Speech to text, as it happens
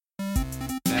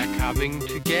coming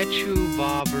to get you,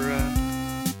 Barbara.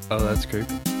 Oh, that's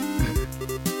creepy.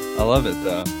 I love it,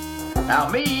 though. Now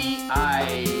me,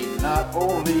 I not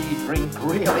only drink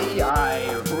really,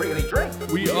 I really drink.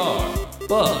 We are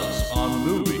Buzz on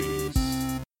Movies.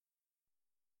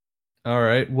 All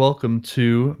right, welcome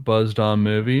to Buzzed on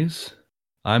Movies.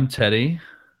 I'm Teddy.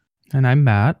 And I'm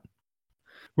Matt.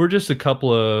 We're just a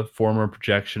couple of former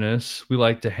projectionists. We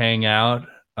like to hang out.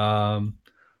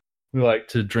 We like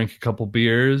to drink a couple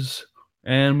beers.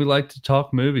 And we like to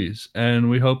talk movies. And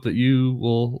we hope that you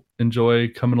will enjoy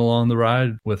coming along the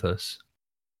ride with us.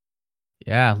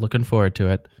 Yeah, looking forward to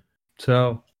it.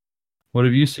 So, what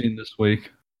have you seen this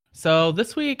week? So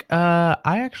this week, I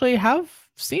actually have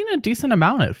seen a decent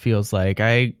amount, it feels like.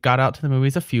 I got out to the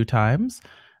movies a few times,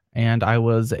 and I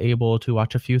was able to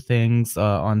watch a few things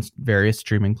on various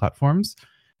streaming platforms.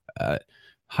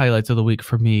 Highlights of the week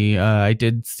for me, I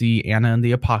did see Anna and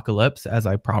the Apocalypse, as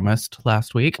I promised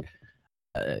last week,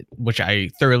 which I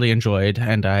thoroughly enjoyed,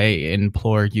 and I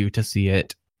implore you to see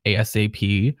it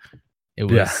ASAP. It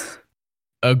was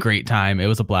a great time. It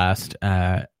was a blast.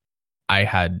 I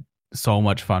had so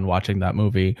much fun watching that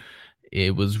movie.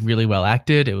 It was really well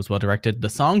acted. It was well directed. The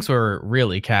songs were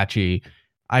really catchy.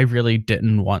 I really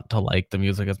didn't want to like the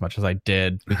music as much as I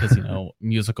did because, you know,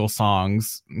 musical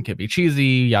songs can be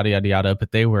cheesy, yada, yada, yada,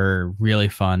 but they were really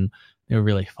fun. They were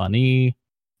really funny.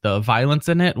 The violence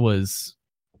in it was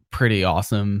pretty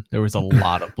awesome. There was a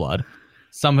lot of blood.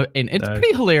 And it's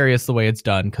pretty hilarious the way it's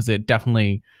done because it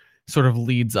definitely sort of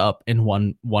leads up in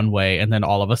one way and then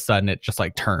all of a sudden it just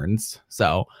like turns.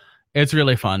 So it's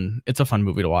really fun. It's a fun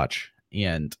movie to watch,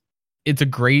 and it's a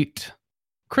great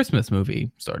Christmas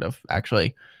movie, sort of,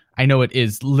 actually. I know it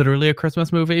is literally a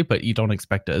Christmas movie, but you don't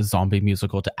expect a zombie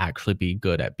musical to actually be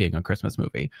good at being a Christmas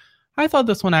movie. I thought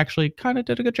this one actually kind of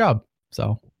did a good job.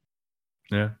 So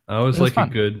yeah, I always like fun.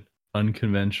 a good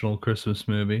unconventional Christmas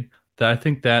movie. I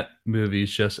think that movie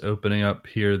is just opening up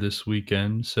here this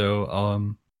weekend,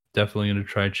 so definitely going to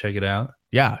try to check it out.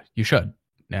 Yeah, you should.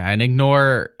 And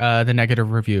ignore the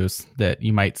negative reviews that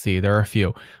you might see. There are a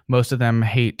few. Most of them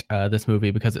hate this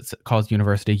movie because it's called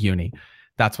University Uni.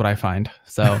 That's what I find.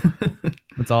 So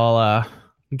let's all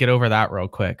get over that real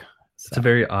quick. So, it's a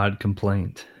very odd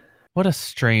complaint. what a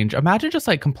strange... Imagine just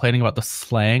like complaining about the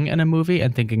slang in a movie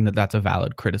and thinking that that's a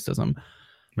valid criticism.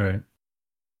 Right.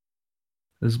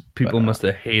 Those people must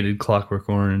have hated Clockwork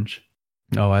Orange.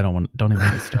 No, don't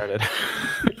even get started.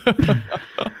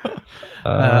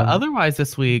 Otherwise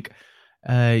this week,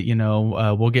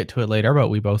 we'll get to it later, but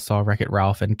we both saw Wreck-It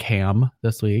Ralph and Cam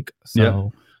this week.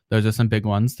 So those are some big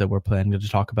ones that we're planning to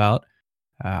talk about.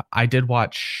 I did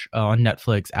watch on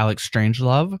Netflix Alex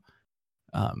Strangelove.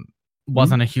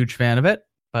 Wasn't a huge fan of it,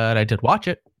 but I did watch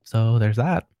it. So there's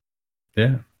that.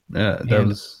 Yeah. That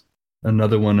was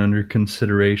another one under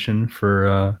consideration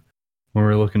for when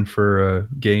we're looking for a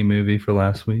gay movie for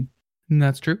last week. And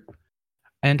that's true.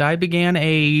 And I began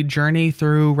a journey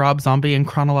through Rob Zombie in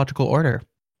chronological order,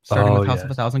 starting with House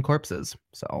of a Thousand Corpses.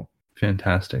 So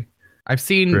fantastic. I've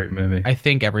seen, great movie. I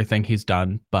think, everything he's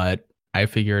done, but I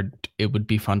figured it would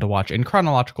be fun to watch in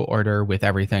chronological order with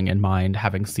everything in mind,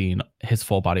 having seen his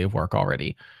full body of work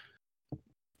already.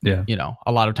 Yeah. You know,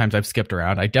 a lot of times I've skipped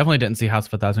around. I definitely didn't see House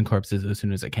of a Thousand Corpses as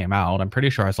soon as it came out. I'm pretty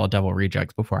sure I saw Devil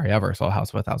Rejects before I ever saw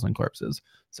House of a Thousand Corpses.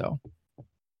 So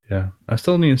yeah, I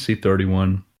still need to see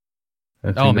 31.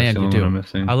 Oh man, you do.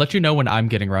 I'll let you know when I'm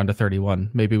getting around to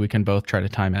 31. Maybe we can both try to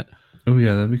time it. Oh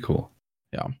yeah, that'd be cool.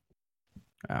 Yeah.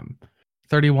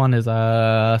 31 is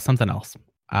something else.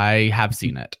 I have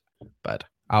seen it, but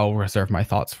I'll reserve my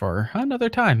thoughts for another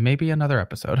time, maybe another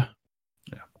episode.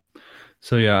 Yeah.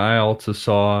 So yeah, I also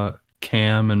saw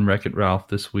Cam and Wreck-It Ralph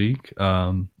this week.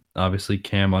 Obviously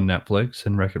Cam on Netflix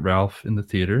and Wreck-It Ralph in the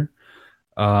theater.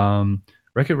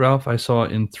 Wreck-It Ralph I saw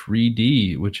in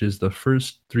 3D, which is the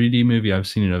first 3D movie I've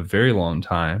seen in a very long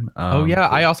time.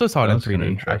 I also saw it in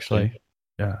 3D, actually.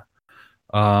 Yeah.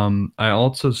 I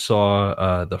also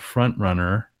saw The Front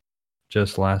Runner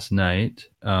just last night.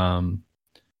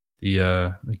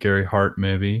 The Gary Hart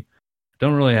movie.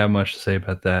 Don't really have much to say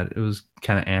about that. It was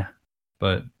kind of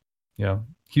but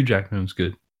Hugh Jackman was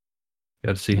good.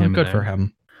 Got to see him. Good for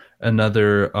him.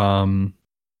 Another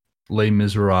Les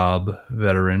Miserables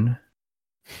veteran.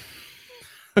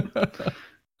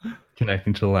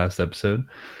 Connecting to the last episode.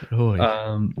 Oh,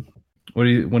 yeah. What do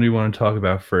you want to talk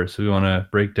about first? We want to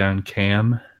break down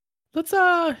Cam. Let's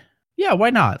why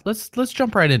not? Let's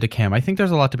jump right into Cam. I think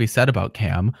there's a lot to be said about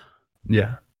Cam.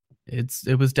 Yeah.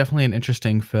 It was definitely an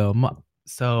interesting film.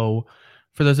 So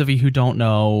for those of you who don't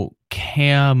know,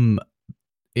 Cam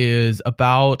is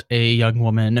about a young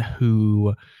woman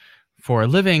who, for a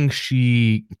living,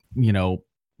 she,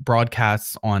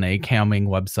 broadcasts on a camming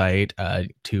website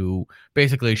to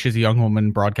basically, she's a young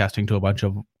woman broadcasting to a bunch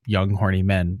of young horny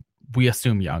men. We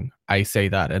assume young. I say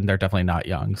that, and they're definitely not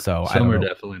young. So I Some don't are know.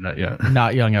 definitely not young.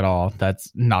 Not young at all. That's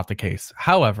not the case.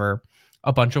 However,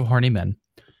 a bunch of horny men,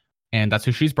 and that's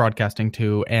who she's broadcasting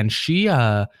to. And she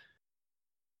has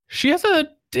a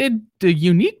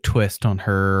unique twist on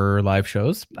her live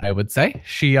shows, I would say.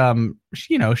 She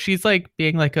she's like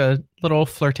being like a little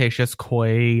flirtatious,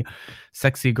 coy,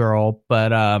 sexy girl,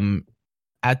 but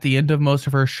at the end of most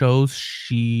of her shows,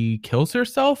 she kills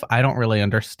herself. I don't really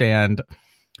understand.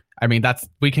 I mean,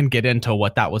 we can get into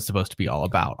what that was supposed to be all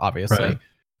about, obviously. Right.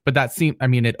 But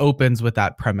it opens with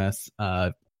that premise.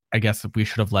 I guess we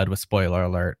should have led with spoiler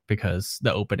alert, because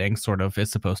the opening sort of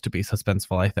is supposed to be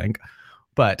suspenseful, I think.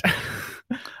 But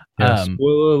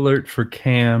spoiler alert for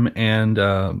Cam and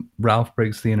Ralph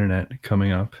Breaks the Internet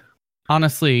coming up.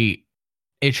 Honestly,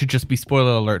 it should just be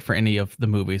spoiler alert for any of the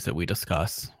movies that we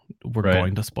discuss. We're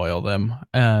going to spoil them.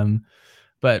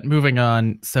 But moving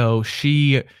on, so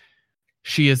she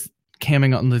is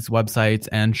camming on these websites,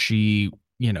 and she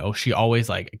always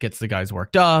like gets the guys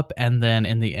worked up, and then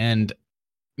in the end,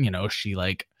 she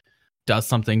like does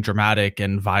something dramatic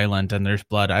and violent, and there's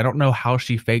blood. I don't know how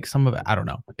she fakes some of it. I don't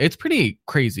know. It's pretty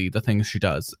crazy, the things she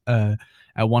does. At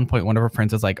one point, one of her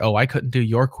friends is like, "Oh, I couldn't do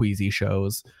your queasy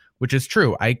shows," which is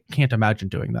true. I can't imagine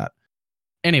doing that.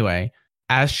 Anyway,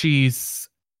 as she's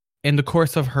in the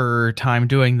course of her time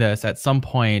doing this, at some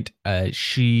point,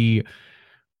 she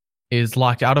is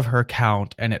locked out of her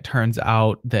account, and it turns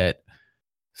out that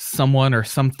someone or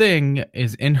something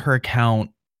is in her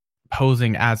account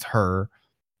posing as her,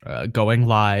 going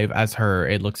live as her.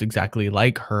 It looks exactly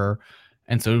like her.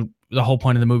 And so the whole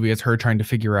point of the movie is her trying to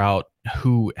figure out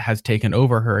who has taken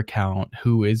over her account,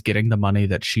 who is getting the money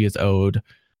that she is owed,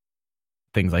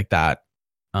 things like that.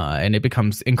 And it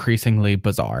becomes increasingly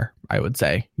bizarre, I would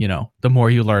say. The more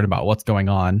you learn about what's going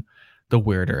on, the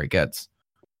weirder it gets.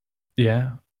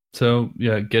 Yeah. So,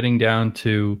 getting down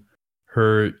to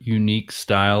her unique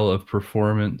style of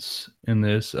performance in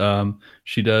this,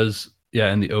 she does,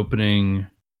 in the opening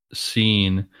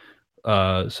scene,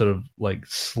 sort of like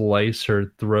slice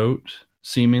her throat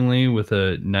seemingly with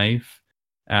a knife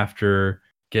after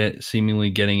seemingly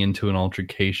getting into an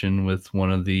altercation with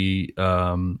one of the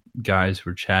guys who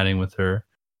were chatting with her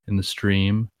in the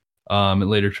stream. It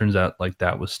later turns out like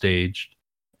that was staged,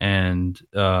 and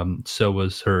so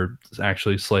was her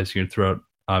actually slicing her throat,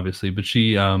 obviously. But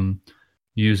she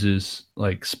uses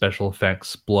like special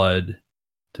effects blood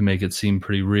to make it seem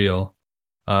pretty real.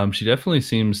 She definitely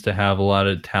seems to have a lot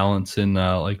of talents in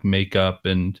like makeup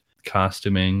and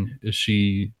costuming.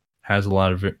 She has a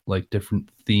lot of like different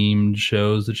themed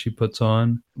shows that she puts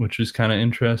on, which is kind of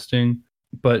interesting.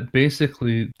 But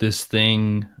basically, this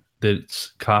thing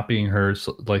that's copying her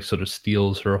like sort of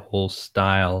steals her whole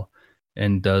style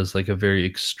and does like a very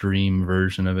extreme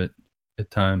version of it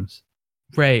at times.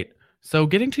 Right. So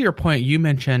getting to your point, you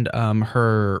mentioned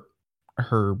her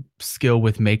skill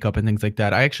with makeup and things like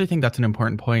that. I actually think that's an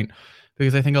important point,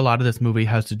 because I think a lot of this movie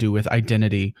has to do with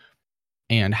identity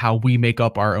and how we make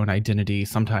up our own identity.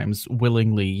 Sometimes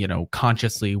willingly,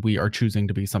 consciously, we are choosing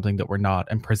to be something that we're not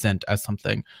and present as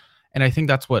something. And I think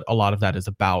that's what a lot of that is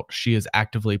about. She is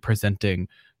actively presenting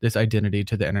this identity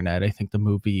to the internet. I think the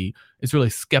movie is really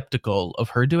skeptical of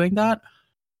her doing that.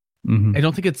 Mm-hmm. I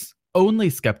don't think it's only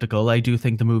skeptical. I do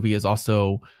think the movie is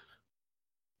also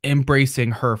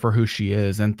embracing her for who she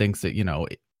is, and thinks that,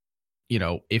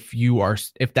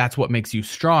 if that's what makes you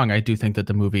strong, I do think that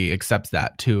the movie accepts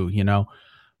that too,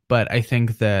 But I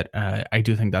think that I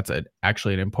do think that's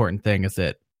actually an important thing, is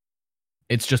that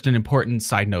it's just an important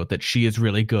side note that she is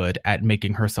really good at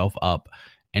making herself up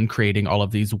and creating all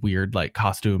of these weird like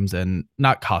costumes, and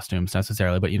not costumes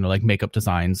necessarily, but like makeup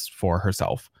designs for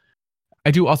herself. I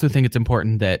do also think it's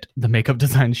important that the makeup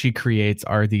designs she creates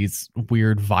are these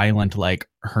weird, violent, like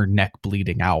her neck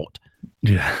bleeding out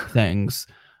things.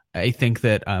 I think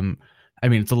that,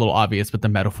 it's a little obvious, but the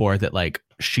metaphor that like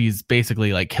she's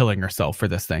basically like killing herself for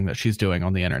this thing that she's doing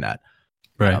on the internet.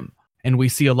 Right. And we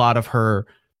see a lot of her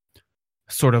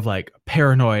sort of like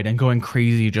paranoid and going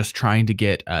crazy, just trying to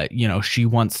get, she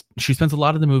spends a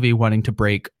lot of the movie wanting to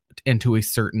break into a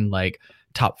certain like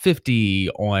top 50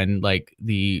 on like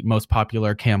the most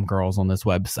popular cam girls on this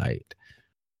website.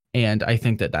 And I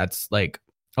think that that's like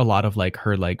a lot of like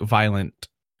her like violent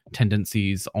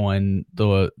tendencies on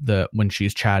the when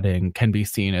she's chatting can be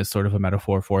seen as sort of a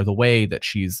metaphor for the way that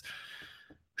she's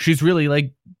really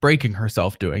like breaking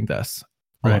herself doing this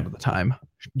a lot of the time,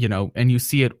 and you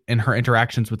see it in her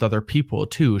interactions with other people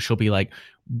too. She'll be like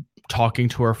talking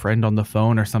to her friend on the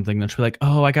phone or something, then she'll be like,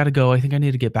 oh, I gotta go, I think I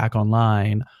need to get back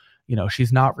online. You know,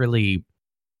 she's not really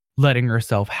letting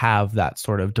herself have that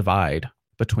sort of divide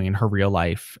between her real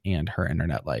life and her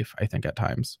internet life, I think, at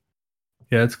times.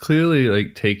 Yeah, it's clearly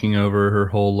like taking over her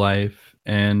whole life.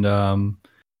 And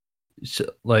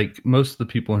like most of the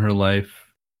people in her life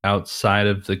outside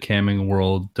of the camming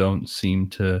world don't seem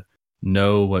to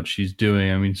know what she's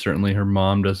doing. I mean, certainly her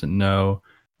mom doesn't know.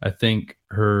 I think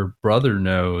her brother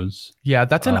knows. Yeah,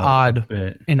 that's an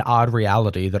bit. odd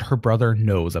reality that her brother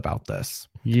knows about this.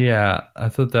 Yeah, I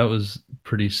thought that was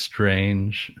pretty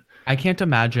strange. I can't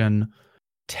imagine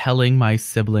telling my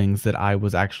siblings that I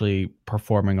was actually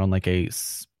performing on like a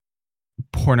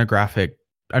pornographic,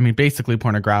 basically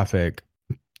pornographic,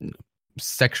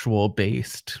 sexual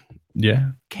based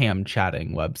cam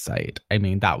chatting website. I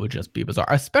mean, that would just be bizarre.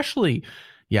 Especially,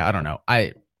 yeah, I don't know.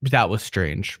 That was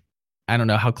strange. I don't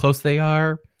know how close they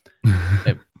are.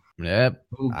 I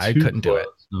couldn't do it.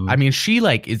 I mean, she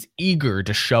like is eager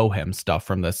to show him stuff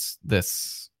from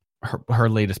her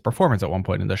latest performance at one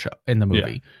point in the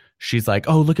movie. Yeah. She's like,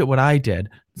 "Oh, look at what I did."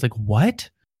 It's like, "What?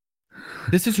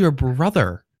 This is your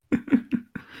brother."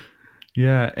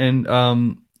 Yeah, and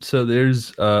so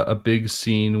there's a big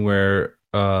scene where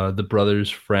the brother's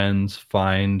friends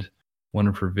find one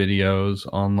of her videos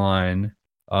online,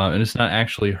 and it's not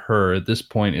actually her. At this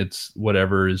point, it's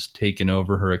whatever is taken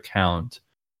over her account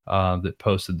that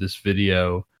posted this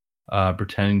video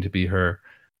pretending to be her.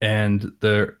 And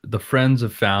the friends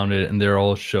have found it, and they're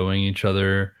all showing each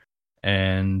other,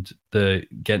 and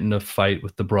get in a fight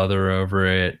with the brother over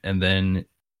it, and then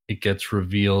it gets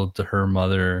revealed to her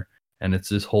mother, and it's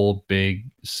this whole big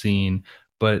scene.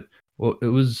 But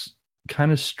it was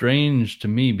kind of strange to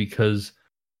me because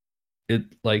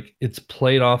it's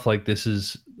played off like this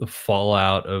is the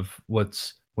fallout of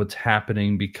what's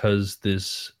happening because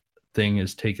this thing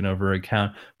is taken over her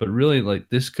account. But really, like,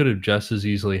 this could have just as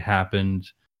easily happened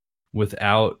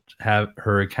without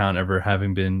her account ever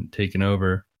having been taken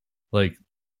over. Like,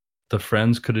 the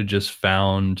friends could have just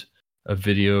found a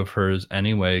video of hers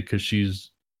anyway, because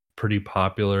she's pretty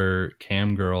popular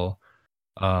cam girl.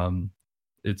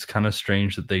 It's kind of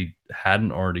strange that they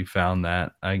hadn't already found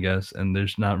that, I guess, and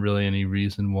there's not really any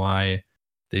reason why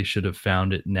they should have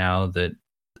found it now that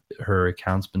her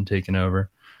account's been taken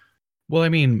over. Well, I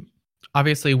mean,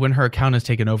 obviously, when her account is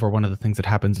taken over, one of the things that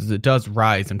happens is it does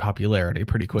rise in popularity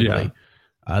pretty quickly.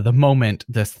 Yeah. The moment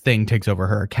this thing takes over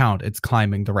her account, it's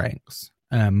climbing the ranks.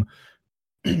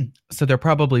 So they're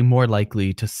probably more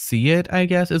likely to see it, I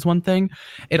guess, is one thing.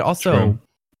 It also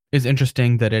is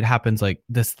interesting that it happens like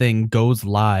this thing goes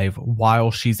live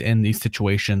while she's in these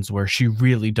situations where she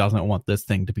really doesn't want this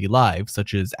thing to be live,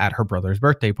 such as at her brother's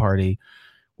birthday party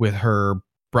with her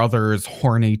brother's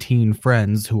horny teen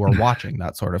friends who are watching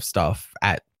that sort of stuff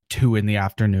at 2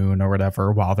 p.m. or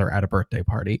whatever while they're at a birthday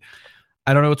party.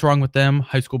 I don't know what's wrong with them.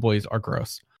 High school boys are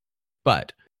gross.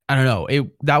 But I don't know.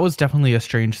 That was definitely a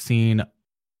strange scene.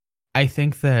 I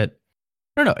think that,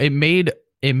 I don't know,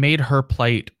 it made her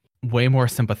plight way more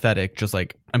sympathetic just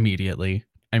like immediately.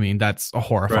 I mean, that's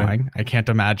horrifying. Right. I can't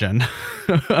imagine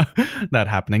that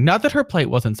happening. Not that her plight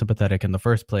wasn't sympathetic in the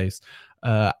first place.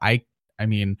 I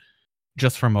mean,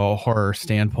 just from a horror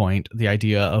standpoint, the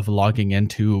idea of logging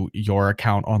into your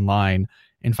account online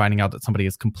and finding out that somebody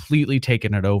has completely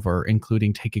taken it over,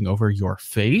 including taking over your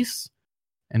face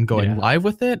and going live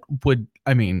with it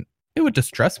it would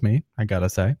distress me, I gotta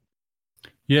say.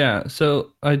 Yeah,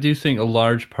 so I do think a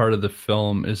large part of the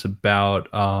film is about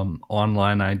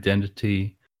online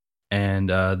identity and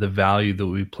the value that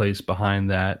we place behind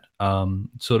that.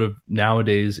 Sort of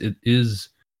nowadays, it is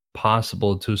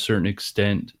possible to a certain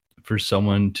extent for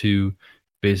someone to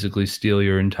basically steal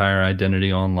your entire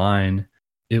identity online.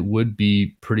 It would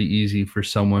be pretty easy for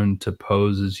someone to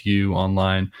pose as you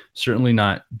online. Certainly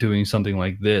not doing something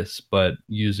like this, but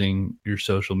using your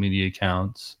social media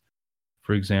accounts,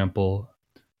 for example.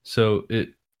 So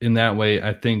in that way,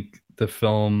 I think the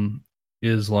film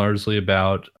is largely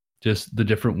about just the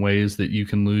different ways that you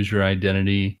can lose your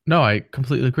identity. No, I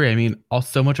completely agree. I mean,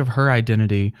 so much of her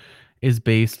identity is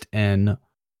based in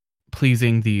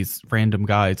pleasing these random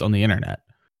guys on the internet.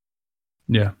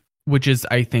 Yeah. Which is,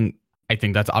 I think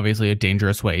that's obviously a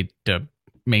dangerous way to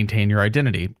maintain your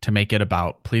identity, to make it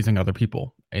about pleasing other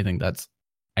people.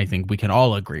 I think we can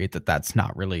all agree that that's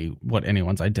not really what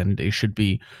anyone's identity should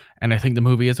be. And I think the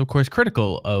movie is, of course,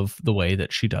 critical of the way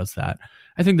that she does that.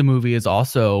 I think the movie is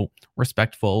also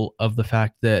respectful of the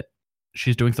fact that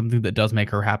she's doing something that does make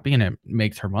her happy and it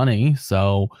makes her money.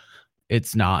 So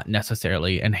it's not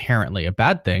necessarily inherently a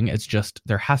bad thing. It's just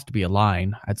there has to be a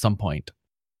line at some point.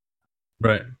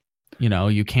 Right. You know,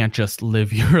 you can't just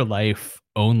live your life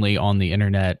only on the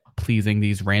internet, pleasing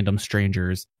these random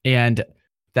strangers. And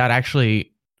that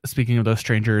actually, speaking of those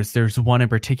strangers, there's one in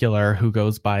particular who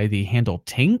goes by the handle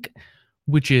Tink,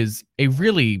 which is a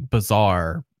really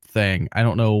bizarre thing. I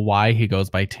don't know why he goes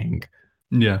by Tink.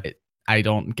 Yeah. I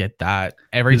don't get that.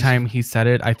 Every time he said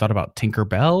it, I thought about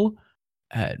Tinkerbell,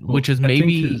 which is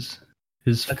maybe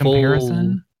his a full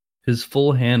comparison. His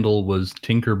full handle was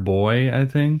Tinker Boy, I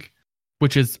think.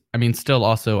 Which is, I mean, still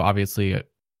also obviously,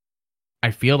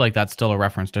 I feel like that's still a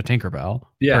reference to Tinkerbell.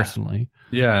 Yeah. Personally.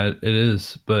 Yeah, it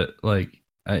is. But like,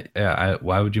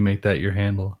 why would you make that your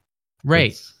handle?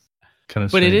 Right. Kind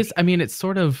of. But it is. I mean, it's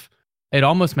sort of. It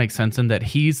almost makes sense in that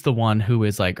he's the one who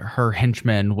is like her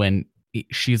henchman when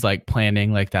she's like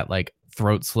planning like that like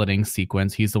throat slitting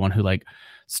sequence. He's the one who like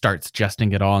starts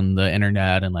jesting it on the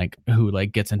internet and like who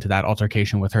like gets into that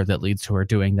altercation with her that leads to her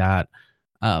doing that.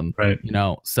 Right. You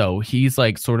know, so he's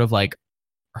like sort of like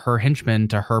her henchman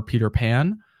to her Peter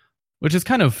Pan, which is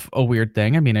kind of a weird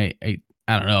thing. I mean, I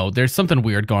don't know. There's something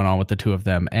weird going on with the two of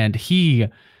them, and he's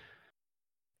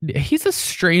a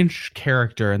strange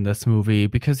character in this movie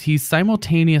because he's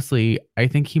simultaneously, I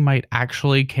think he might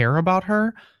actually care about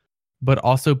her, but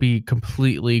also be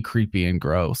completely creepy and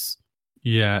gross.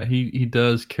 Yeah, he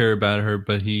does care about her,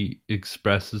 but he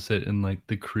expresses it in like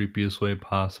the creepiest way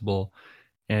possible.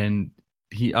 And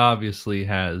he obviously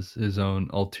has his own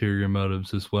ulterior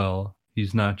motives as well.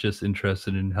 He's not just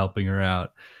interested in helping her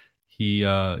out. He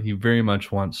very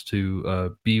much wants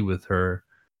to be with her.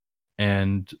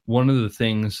 And one of the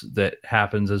things that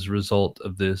happens as a result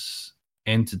of this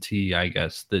entity, I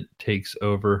guess, that takes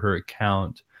over her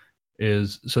account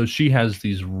is, so she has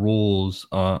these rules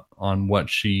on what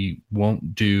she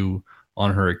won't do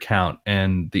on her account.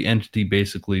 And the entity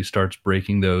basically starts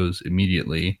breaking those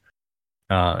immediately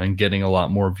and getting a lot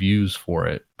more views for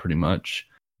it, pretty much.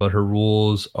 But her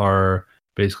rules are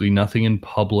basically nothing in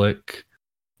public,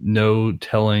 no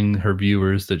telling her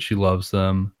viewers that she loves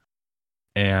them.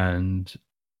 And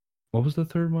what was the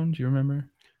third one? Do you remember?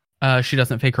 She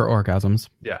doesn't fake her orgasms.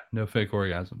 Yeah, no fake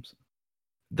orgasms.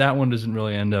 That one doesn't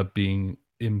really end up being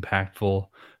impactful,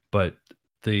 but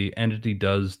the entity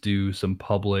does do some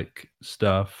public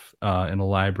stuff in a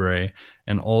library,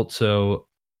 and also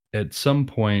at some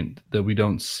point that we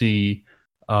don't see,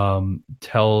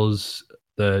 tells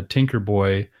the Tinker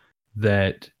Boy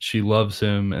that she loves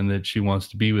him and that she wants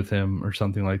to be with him or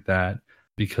something like that,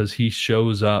 because he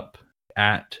shows up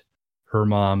at her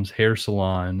mom's hair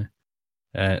salon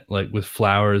like with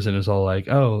flowers and is all like,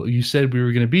 oh, you said we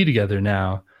were going to be together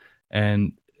now.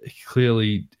 And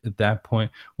clearly at that point,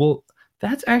 well,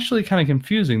 that's actually kind of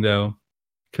confusing though,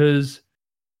 because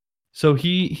so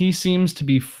he seems to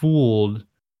be fooled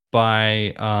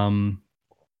by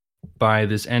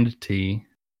this entity,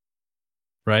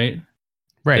 right?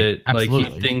 Right. That, like,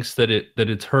 absolutely. he thinks that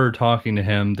it's her talking to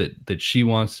him, that she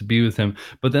wants to be with him,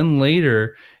 but then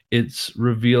later it's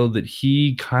revealed that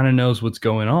he kind of knows what's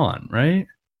going on, right?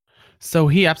 So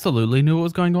he absolutely knew what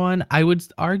was going on. I would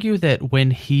argue that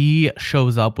when he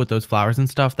shows up with those flowers and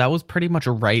stuff, that was pretty much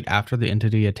right after the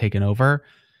entity had taken over.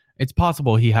 It's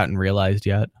possible he hadn't realized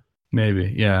yet.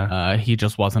 Maybe, yeah. He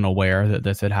just wasn't aware that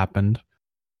this had happened.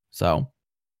 So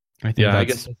I think I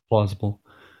guess that's plausible.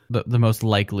 The most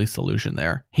likely solution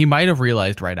there. He might have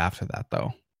realized right after that,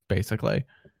 though, basically.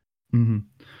 Mm-hmm.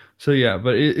 So yeah,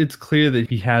 but it's clear that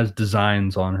he has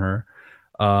designs on her,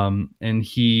 and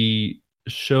he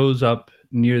shows up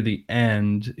near the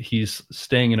end. He's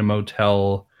staying in a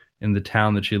motel in the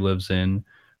town that she lives in,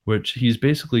 which he's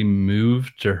basically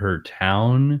moved to her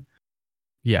town.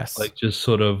 Yes, like just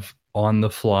sort of on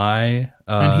the fly.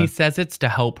 And he says it's to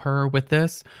help her with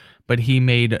this, but he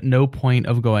made no point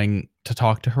of going to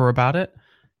talk to her about it.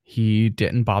 He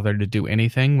didn't bother to do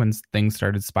anything when things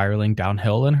started spiraling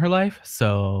downhill in her life.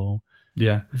 So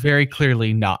yeah, very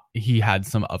clearly not. He had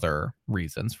some other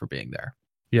reasons for being there.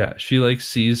 Yeah, she like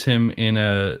sees him in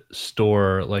a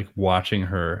store, like watching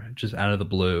her just out of the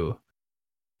blue.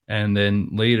 And then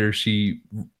later she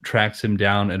tracks him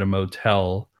down at a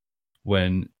motel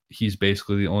when he's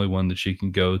basically the only one that she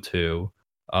can go to.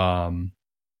 And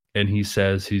he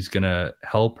says he's going to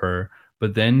help her.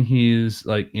 But then he's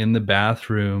like in the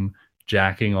bathroom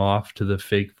jacking off to the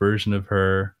fake version of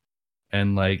her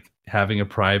and like having a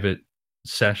private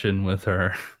session with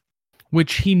her.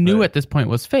 Which he knew at this point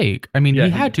was fake. I mean, Yeah, he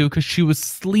had to because she was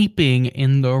sleeping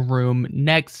in the room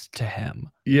next to him.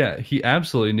 Yeah, he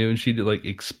absolutely knew. And she like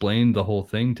explained the whole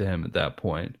thing to him at that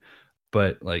point.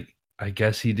 But like, I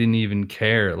guess he didn't even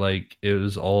care. Like it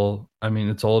was all, I mean,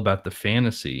 it's all about the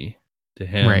fantasy to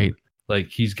him. Right. Like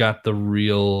he's got the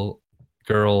real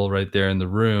girl right there in the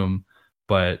room,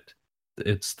 but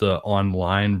it's the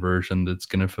online version that's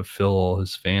going to fulfill all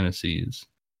his fantasies.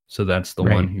 So that's the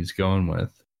Right. one he's going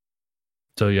with.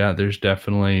 So yeah, there's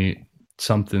definitely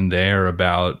something there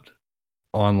about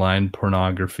online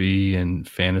pornography and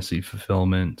fantasy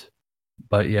fulfillment.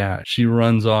 But yeah, she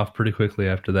runs off pretty quickly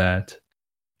after that.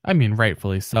 I mean,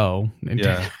 rightfully so.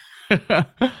 Yeah.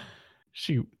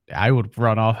 I would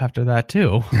run off after that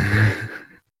too.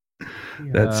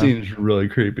 That seems really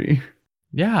creepy.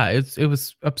 Yeah, it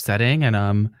was upsetting, and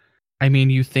I mean,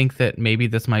 you think that maybe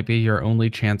this might be your only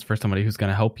chance for somebody who's going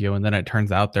to help you, and then it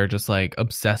turns out they're just like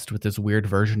obsessed with this weird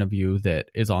version of you that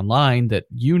is online that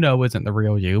you know isn't the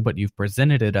real you, but you've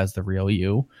presented it as the real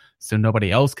you, so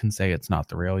nobody else can say it's not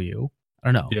the real you.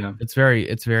 I don't know. Yeah. It's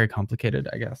very complicated,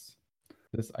 I guess.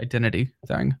 This identity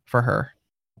thing for her.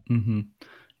 Mm-hmm.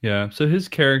 Yeah. So his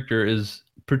character is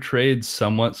portrayed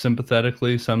somewhat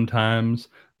sympathetically sometimes.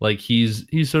 Like he's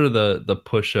sort of the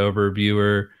pushover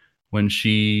viewer when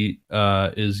she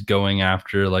is going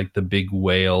after like the big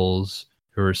whales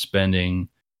who are spending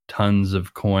tons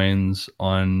of coins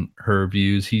on her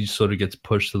views. He sort of gets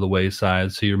pushed to the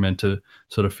wayside. So you're meant to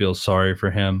sort of feel sorry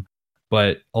for him.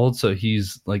 But also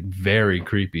he's like very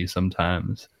creepy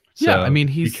sometimes. Yeah, So I mean,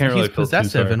 you he's can't really feel too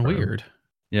possessive sorry and for him. weird.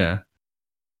 Yeah.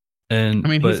 And I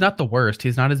mean, but- he's not the worst.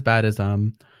 He's not as bad as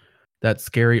that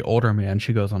scary older man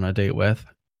she goes on a date with.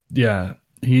 Yeah,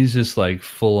 he's just like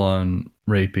full on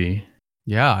rapey.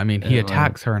 Yeah, I mean, he Yeah.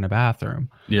 attacks her in a bathroom.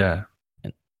 Yeah.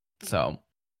 So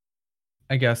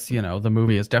I guess, the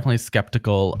movie is definitely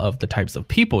skeptical of the types of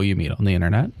people you meet on the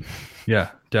internet.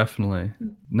 Yeah, definitely.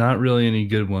 Not really any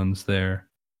good ones there.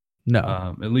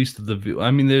 No. At least the view.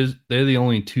 I mean, they're the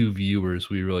only two viewers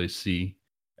we really see.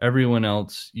 Everyone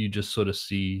else, you just sort of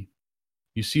see.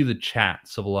 You see the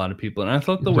chats of a lot of people, and I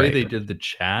thought the way Right. they did the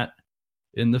chat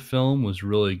in the film was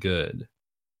really good.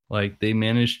 Like they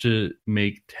managed to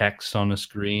make text on a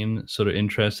screen sort of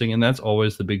interesting, and that's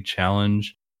always the big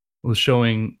challenge with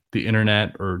showing the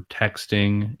internet or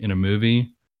texting in a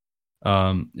movie.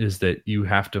 Is that you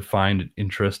have to find an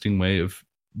interesting way of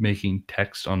making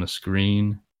text on a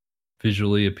screen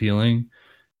visually appealing.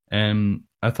 And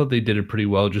I thought they did it pretty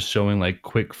well, just showing like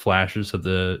quick flashes of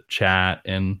the chat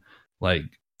and like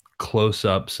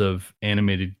close-ups of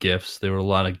animated GIFs. There were a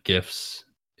lot of GIFs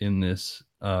in this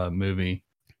movie.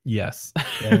 Yes.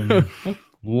 And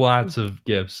lots of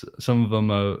GIFs. Some of them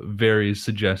of very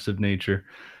suggestive nature.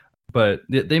 But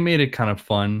they made it kind of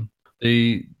fun.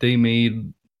 They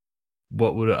made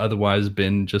what would have otherwise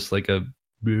been just like a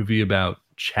movie about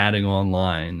chatting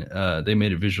online. They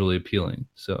made it visually appealing.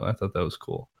 So I thought that was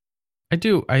cool. I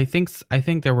do. I think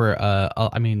there were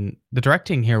I mean, the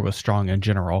directing here was strong in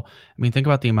general. I mean, think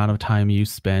about the amount of time you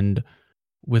spend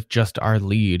with just our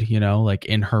lead, like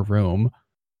in her room.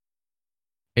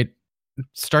 It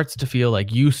starts to feel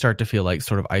like you start to feel like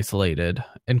sort of isolated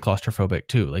and claustrophobic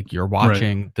too. Like you're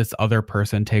watching this other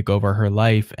person take over her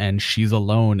life and she's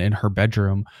alone in her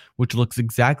bedroom, which looks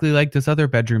exactly like this other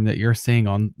bedroom that you're seeing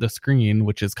on the screen,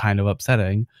 which is kind of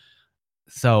upsetting.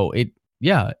 So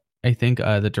I think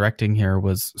the directing here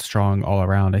was strong all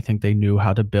around. I think they knew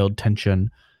how to build tension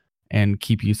and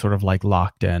keep you sort of like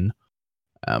locked in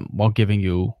while giving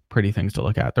you pretty things to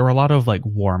look at. There were a lot of like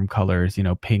warm colors,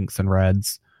 pinks and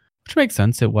reds, which makes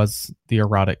sense. It was the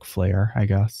erotic flair, I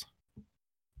guess.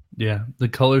 Yeah, the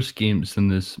color schemes in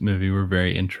this movie were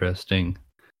very interesting.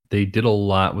 They did a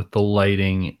lot with the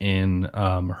lighting in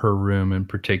her room in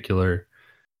particular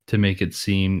to make it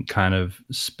seem kind of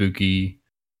spooky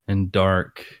and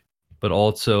dark, but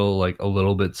also like a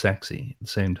little bit sexy at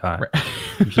the same time.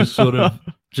 Just sort of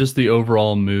just the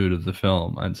overall mood of the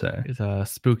film, I'd say.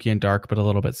 It's spooky and dark, but a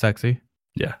little bit sexy.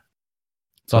 Yeah.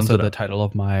 It's also Sums it the up. title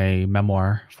of my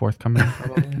memoir forthcoming,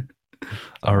 probably.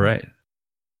 All right.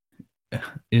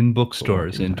 In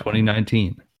bookstores in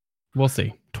 2019. We'll see.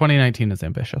 2019 is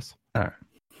ambitious. All right.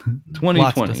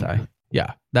 Lots to 2020. say.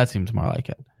 Yeah, that seems more like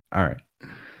it. All right.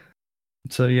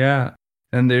 So yeah,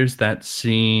 and there's that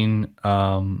scene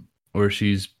where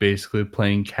she's basically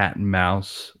playing cat and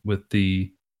mouse with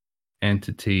the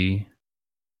entity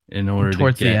in order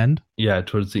Towards to get the end. Yeah,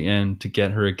 towards the end to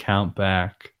get her account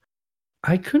back.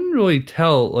 I couldn't really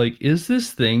tell, like, is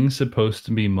this thing supposed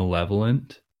to be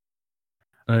malevolent?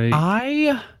 Like, I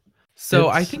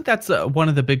It's- think that's one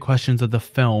of the big questions of the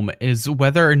film is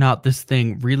whether or not this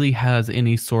thing really has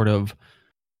any sort of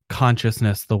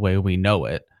consciousness the way we know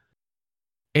it.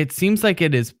 It seems like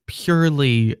it is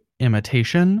purely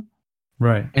imitation,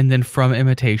 right. and then from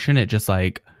imitation it just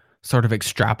like sort of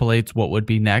extrapolates what would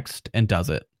be next and does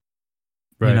it.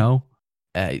 Right.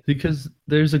 Because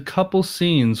there's a couple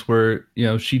scenes where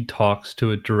she talks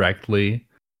to it directly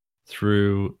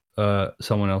through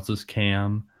someone else's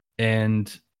cam.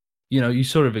 And, you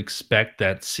sort of expect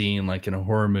that scene like in a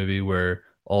horror movie where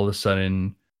all of a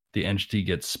sudden the entity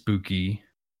gets spooky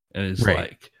and is Right.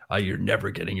 like, oh, you're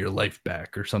never getting your life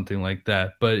back or something like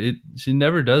that. But she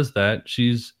never does that.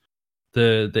 She's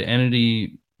the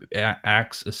entity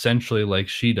acts essentially like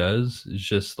she does. It's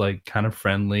just like kind of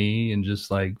friendly and just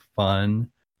like fun,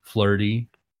 flirty.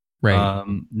 Right.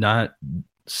 Not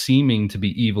seeming to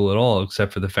be evil at all,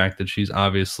 except for the fact that she's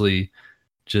obviously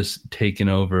just taken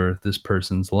over this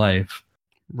person's life.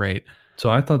 Right.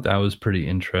 So I thought that was pretty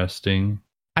interesting.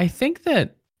 I think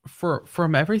that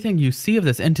from everything you see of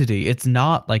this entity, it's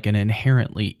not like an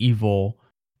inherently evil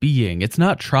being. It's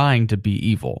not trying to be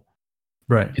evil.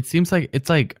 Right. It seems like it's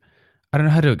like, I don't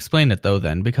know how to explain it though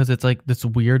then, because it's like this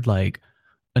weird like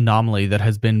anomaly that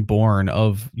has been born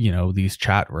of, these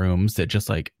chat rooms that just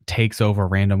like takes over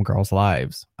random girls'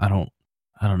 lives. I don't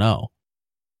know.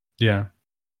 Yeah.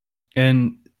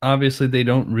 And obviously they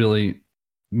don't really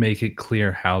make it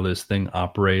clear how this thing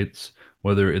operates,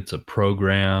 whether it's a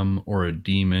program or a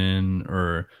demon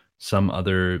or some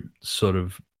other sort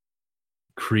of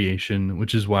creation,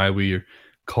 which is why we're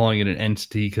calling it an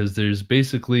entity, because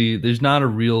there's not a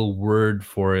real word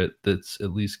for it that's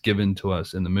at least given to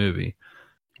us in the movie.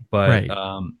 But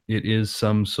Right. it is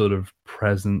some sort of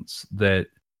presence that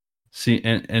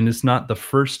and it's not the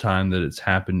first time that it's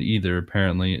happened either.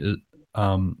 Apparently,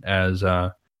 as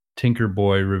Tinker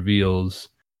Boy reveals,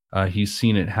 he's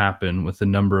seen it happen with a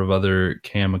number of other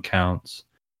cam accounts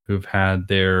who've had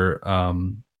their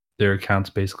accounts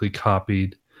basically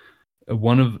copied.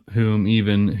 One of whom,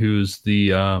 even who's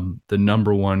the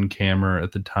number one camera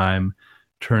at the time,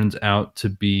 turns out to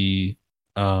be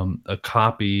a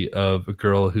copy of a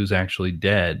girl who's actually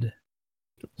dead.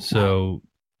 So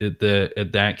at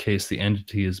that case, the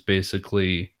entity has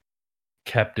basically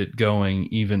kept it going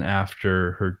even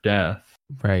after her death.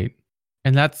 Right.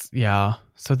 And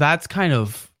so that's kind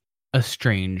of a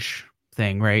strange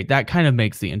thing, right? That kind of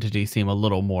makes the entity seem a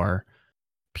little more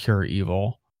pure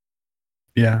evil.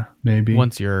 Yeah, maybe.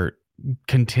 Once you're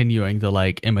continuing the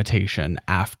like imitation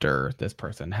after this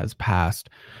person has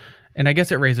passed. And I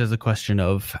guess it raises a question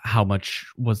of how much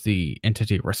was the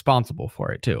entity responsible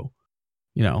for it too?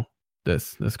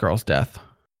 This girl's death.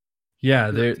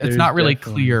 Yeah, it's not really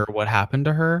clear what happened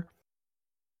to her.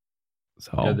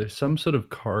 So yeah, there's some sort of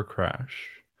car crash.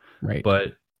 Right.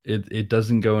 But it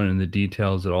doesn't go into the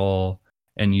details at all.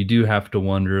 And you do have to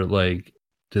wonder, like,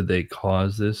 did they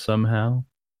cause this somehow?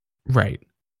 Right.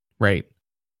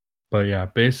 But yeah,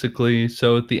 basically,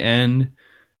 so at the end,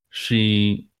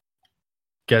 she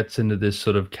gets into this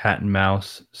sort of cat and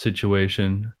mouse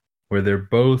situation where they're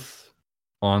both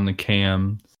on the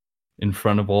cam in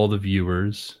front of all the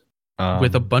viewers.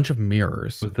 With a bunch of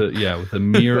mirrors. With a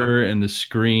mirror and the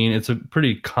screen. It's a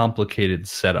pretty complicated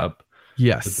setup.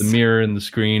 Yes. With the mirror and the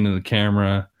screen and the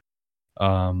camera,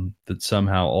 that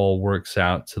somehow all works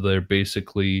out. So they're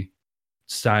basically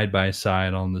side by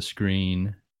side on the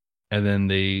screen. And then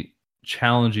they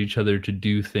challenge each other to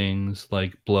do things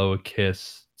like blow a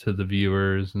kiss to the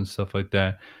viewers and stuff like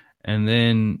that. And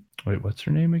then, wait, what's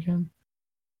her name again?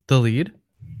 The lead?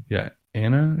 Yeah,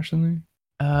 Anna or something?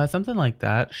 Something like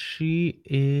that. She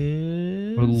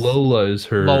is... Well, Lola is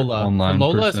her online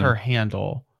Lola person. is her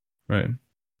handle. Right.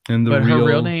 And her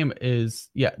real name is...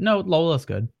 Yeah, no, Lola's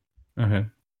good. Okay.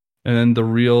 And then the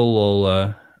real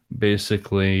Lola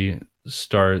basically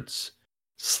starts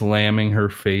slamming her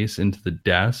face into the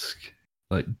desk,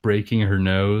 like breaking her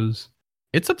nose.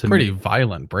 It's a pretty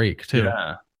violent break, too.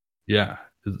 Yeah.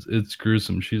 It's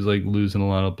gruesome. She's like losing a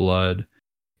lot of blood.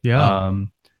 Yeah.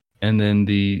 And then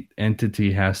the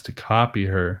entity has to copy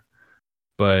her.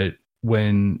 But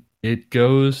when it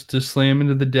goes to slam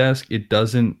into the desk, it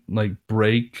doesn't like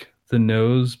break the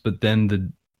nose, but then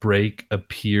the break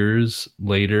appears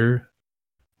later.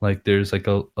 Like there's like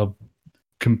a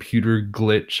computer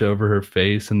glitch over her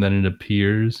face and then it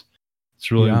appears.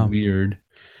 It's really weird.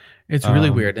 It's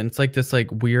really weird. And it's like this like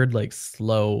weird, like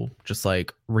slow, just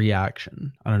like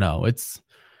reaction. I don't know.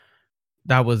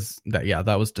 That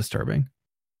was disturbing.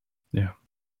 Yeah.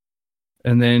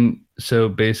 And then so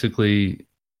basically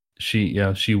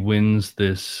she wins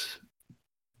this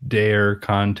dare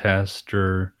contest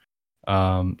or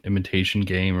imitation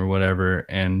game or whatever,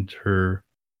 and her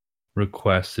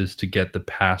request is to get the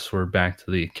password back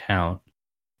to the account,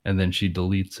 and then she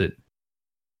deletes it,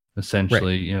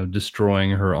 essentially, destroying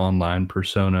her online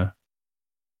persona.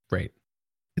 Right.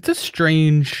 It's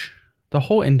the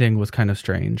whole ending was kind of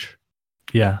strange.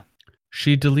 Yeah.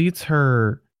 She deletes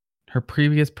her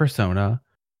previous persona,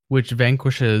 which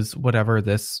vanquishes whatever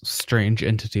this strange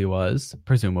entity was,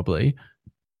 presumably.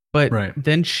 But Right.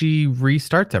 then she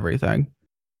restarts everything.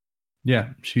 Yeah,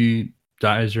 she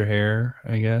dyes her hair,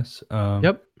 I guess.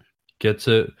 Yep. Gets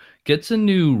a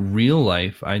new real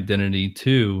life identity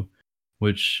too,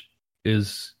 which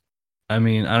is, I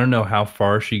mean, I don't know how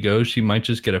far she goes. She might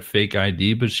just get a fake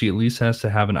ID, but she at least has to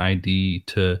have an ID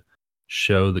to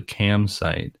show the cam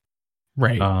site.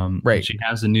 Right. And Right. she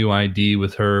has a new ID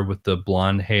with her with the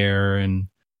blonde hair and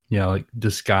like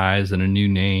disguise and a new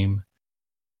name,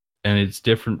 and it's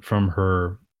different from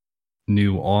her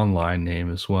new online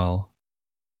name as well.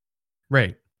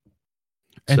 Right.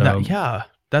 And So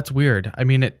that's weird. I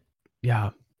mean,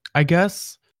 I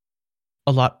guess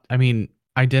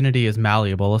identity is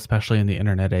malleable, especially in the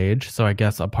internet age. So I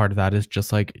guess a part of that is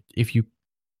just like, if you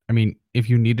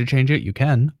need to change it, you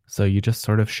can. So you just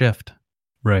sort of shift.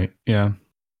 right, yeah.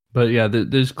 But yeah,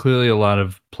 there's clearly a lot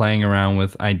of playing around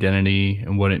with identity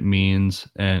and what it means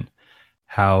and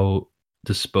how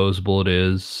disposable it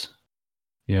is.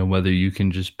 Whether you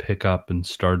can just pick up and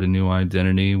start a new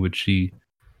identity, which she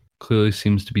clearly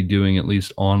seems to be doing, at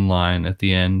least online at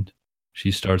the end.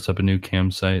 She starts up a new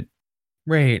campsite.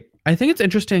 Right. I think it's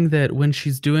interesting that when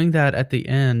she's doing that at the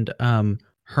end,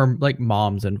 her like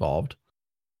mom's involved.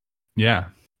 Yeah.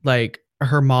 Like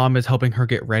her mom is helping her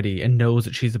get ready and knows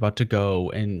that she's about to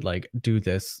go and like do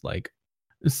this like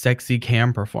sexy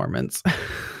cam performance.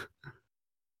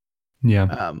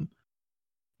 Yeah.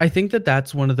 I think that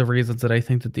that's one of the reasons that I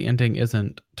think that the ending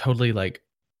isn't totally like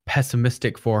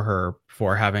pessimistic for her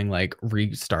for having like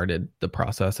restarted the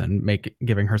process and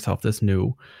giving herself this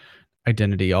new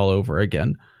identity all over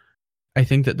again. I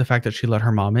think that the fact that she let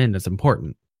her mom in is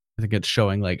important. I think it's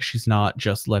showing like she's not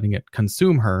just letting it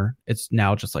consume her. It's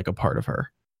now just like a part of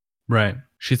her. Right.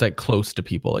 She's like close to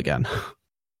people again.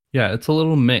 Yeah, it's a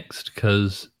little mixed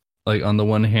because like on the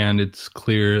one hand, it's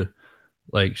clear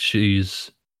like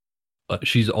she's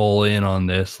all in on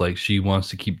this. Like she wants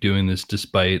to keep doing this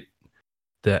despite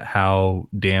that how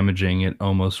damaging it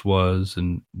almost was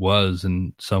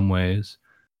in some ways.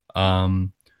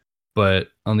 But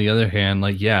on the other hand,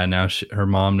 like, yeah, now her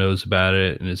mom knows about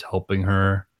it and is helping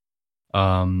her.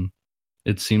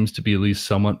 It seems to be at least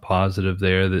somewhat positive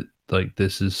there that like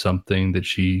this is something that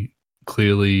she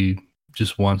clearly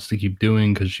just wants to keep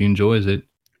doing because she enjoys it.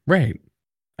 Right.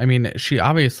 I mean, she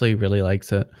obviously really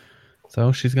likes it.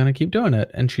 So she's going to keep doing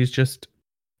it. And she's just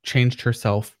changed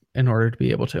herself in order to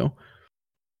be able to.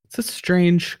 It's just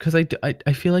strange because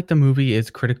I feel like the movie is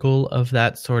critical of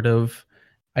that sort of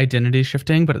identity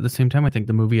shifting. But at the same time, I think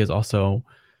the movie is also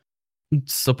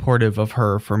supportive of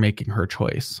her for making her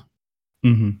choice.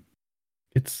 Mm-hmm.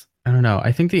 I don't know.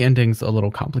 I think the ending's a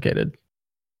little complicated.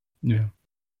 Yeah.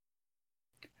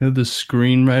 The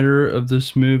screenwriter of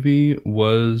this movie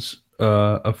was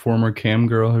a former cam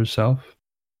girl herself.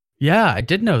 Yeah, I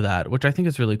did know that, which I think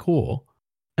is really cool.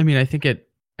 I mean, I think it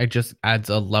just adds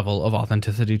a level of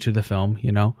authenticity to the film,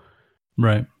 you know?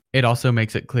 Right. It also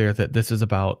makes it clear that this is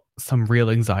about some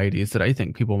real anxieties that I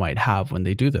think people might have when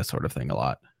they do this sort of thing a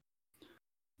lot.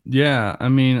 Yeah, I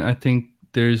mean, I think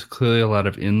there's clearly a lot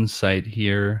of insight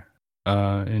here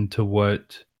into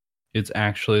what it's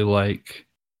actually like.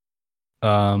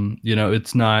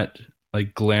 It's not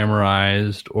like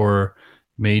glamorized or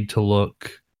made to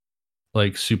look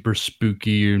like super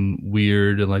spooky and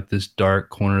weird and like this dark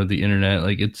corner of the internet.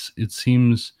 Like it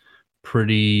seems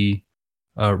pretty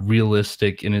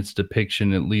realistic in its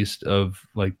depiction, at least of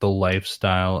like the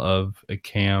lifestyle of a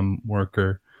cam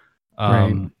worker.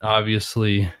 Right.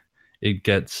 Obviously it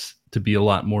gets to be a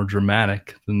lot more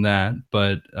dramatic than that,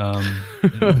 but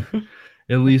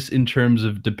at least in terms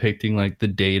of depicting like the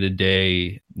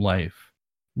day-to-day life.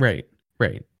 Right.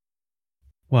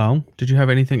 Well, did you have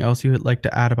anything else you would like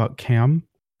to add about Cam?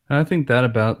 I think that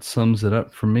about sums it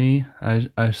up for me. I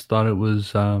just thought it was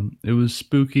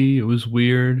spooky, it was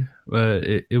weird, but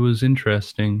it was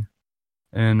interesting,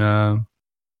 and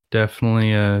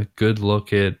definitely a good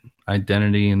look at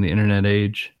identity in the internet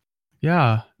age.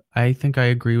 Yeah, I think I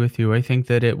agree with you. I think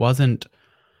that it wasn't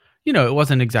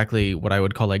exactly what I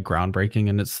would call like groundbreaking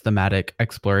in its thematic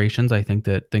explorations. I think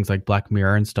that things like Black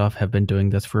Mirror and stuff have been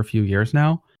doing this for a few years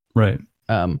now. Right.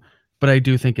 But I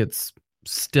do think it's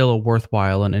still a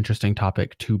worthwhile and interesting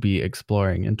topic to be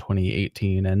exploring in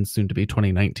 2018 and soon to be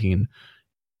 2019,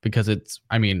 because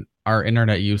our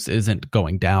internet use isn't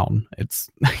going down. It's,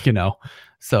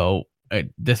 so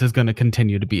this is going to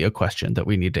continue to be a question that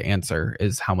we need to answer,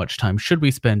 is how much time should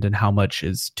we spend and how much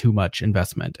is too much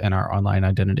investment in our online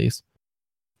identities?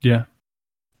 Yeah.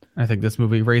 I think this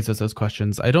movie raises those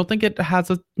questions. I don't think it has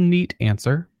a neat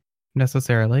answer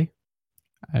necessarily,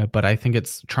 but I think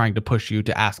it's trying to push you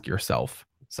to ask yourself.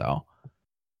 So,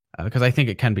 because I think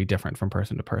it can be different from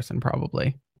person to person,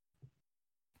 probably.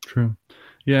 True.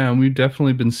 Yeah, and we've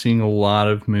definitely been seeing a lot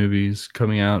of movies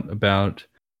coming out about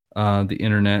the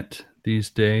internet these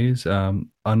days.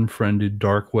 Unfriended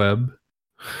Dark Web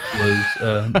was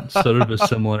sort of a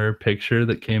similar picture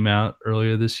that came out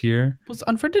earlier this year. Was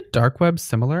Unfriended Dark Web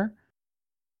similar?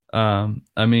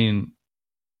 I mean,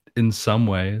 in some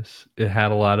ways, it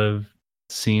had a lot of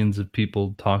scenes of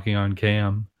people talking on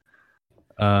cam.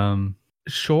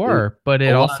 Sure, but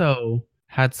it also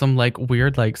had some like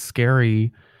weird, like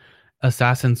scary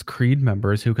Assassin's Creed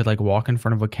members who could like walk in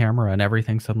front of a camera and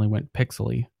everything suddenly went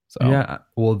pixely. So yeah,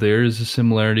 well, there's a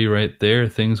similarity right there.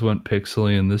 Things went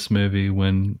pixely in this movie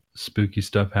when spooky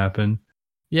stuff happened.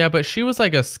 yeah, but she was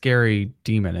like a scary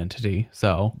demon entity.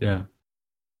 So Yeah.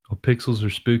 Well, pixels are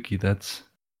spooky. That's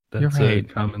You're a right.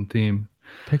 common theme.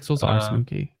 pixels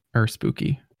are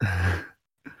spooky.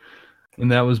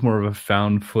 And that was more of a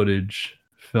found footage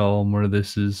film, where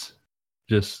this is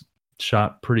just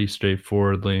shot pretty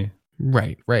straightforwardly.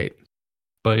 Right.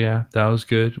 But yeah, that was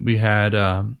good. We had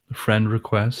Friend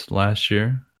Request last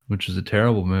year, which is a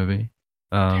terrible movie.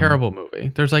 Terrible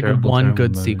movie. There's like terrible, one terrible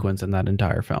good movie. sequence in that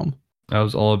entire film. That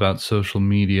was all about social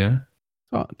media.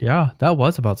 Oh, yeah, that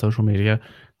was about social media.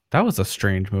 That was a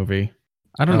strange movie.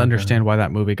 I don't Okay. understand why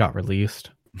that movie got released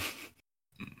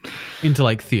into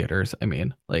like theaters. I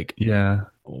mean, like, Yeah,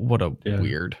 what a Yeah.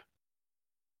 weird.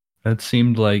 that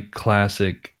seemed like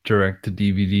classic direct to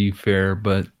DVD fare,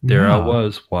 but there I Yeah.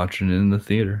 was watching it in the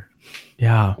theater.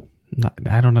 Yeah,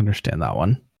 I don't understand that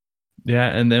one. Yeah,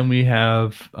 and then we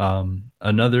have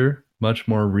another much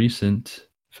more recent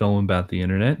film about the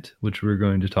internet, which we're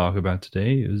going to talk about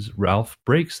today, is Ralph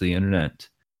Breaks the Internet.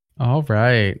 All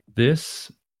right.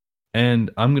 This,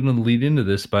 and I'm going to lead into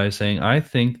this by saying I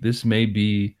think this may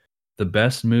be the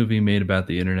best movie made about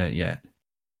the internet yet.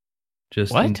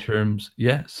 Just in What? terms,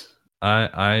 yes,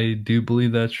 I do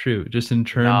believe that's true. Just in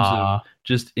terms Nah. of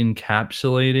just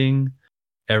encapsulating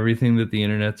everything that the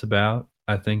internet's about,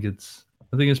 I think it's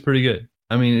pretty good.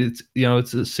 I mean, it's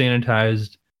it's a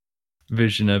sanitized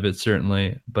vision of it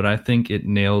certainly, but I think it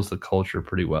nails the culture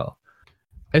pretty well.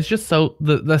 It's just so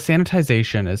the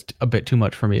sanitization is a bit too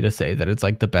much for me to say that it's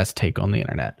like the best take on the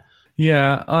internet.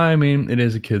 Yeah, I mean, it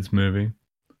is a kids movie.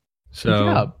 So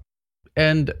yeah,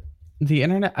 and the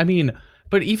internet. I mean,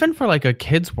 but even for like a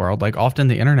kid's world, like often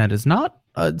the internet is not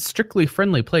a strictly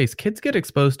friendly place. Kids get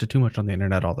exposed to too much on the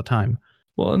internet all the time.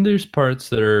 well, and there's parts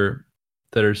that are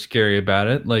scary about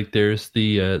it. Like there's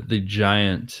the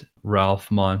giant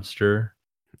Ralph monster.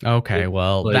 Okay,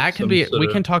 well, Like that can some be. sort We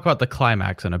of- can talk about the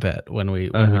climax in a bit when we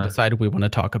decide we want to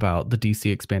talk about the DC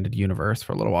expanded universe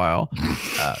for a little while,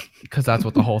 because that's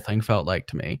what the whole thing felt like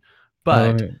to me.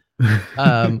 But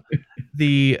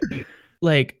the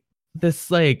like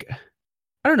this like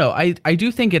I don't know. I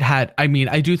do think it had. I mean,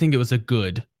 I do think it was a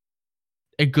good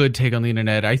take on the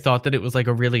internet. I thought that it was like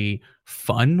a really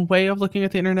fun way of looking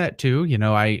at the internet too. You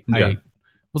know, I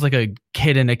was like a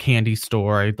kid in a candy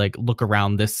store. I'd like look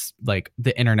around this like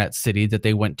the internet city that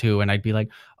they went to, and I'd be like,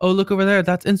 "Oh, look over there!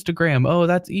 That's Instagram. Oh,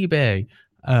 that's eBay."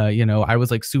 You know, I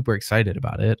was like super excited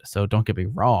about it. So don't get me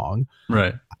wrong.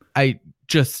 Right. I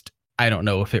don't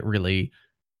know if it really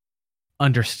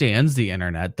understands the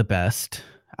internet the best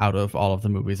out of all of the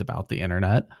movies about the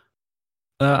internet.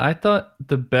 I thought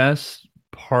the best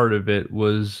part of it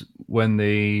was when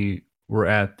they were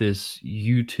at this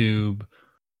YouTube,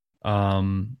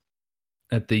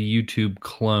 at the YouTube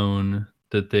clone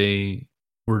that they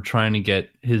were trying to get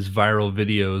his viral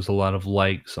videos a lot of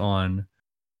likes on.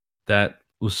 That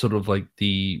was sort of like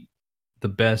the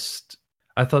best.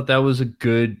 I thought that was a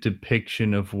good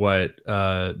depiction of what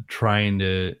trying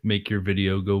to make your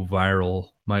video go viral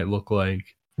might look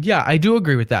like. Yeah, I do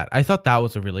agree with that. I thought that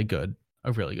was a really good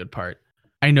part.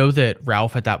 I know that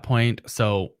Ralph at that point,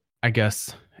 so I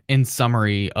guess in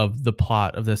summary of the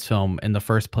plot of this film in the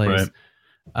first place,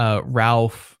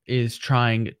 Ralph is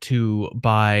trying to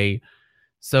buy.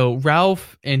 So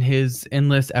Ralph, in his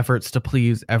endless efforts to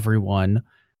please everyone,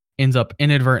 ends up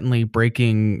inadvertently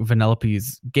breaking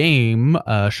Vanellope's game,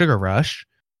 Sugar Rush,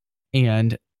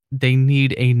 and they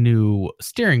need a new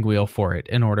steering wheel for it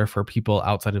in order for people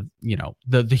outside of, you know,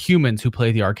 the humans who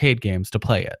play the arcade games to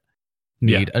play it.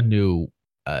 Need a new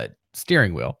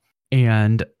steering wheel.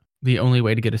 And the only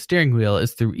way to get a steering wheel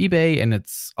is through eBay, and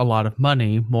it's a lot of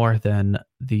money, more than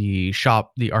the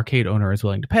arcade owner is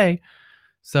willing to pay.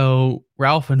 So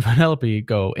Ralph and Vanellope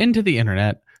go into the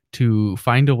internet to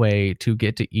find a way to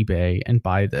get to eBay and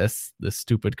buy this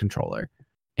stupid controller.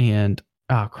 And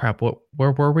oh crap,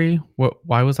 where were we?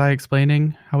 Why was I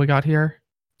explaining how we got here?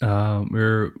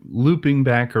 We're looping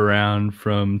back around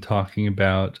from talking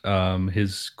about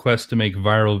his quest to make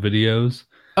viral videos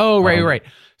Oh, right.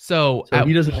 So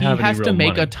he doesn't have any has to real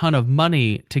make money. a ton of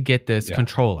money to get this Yeah.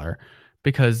 controller,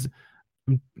 because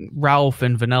Ralph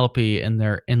and Vanellope in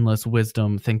their endless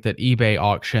wisdom think that eBay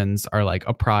auctions are like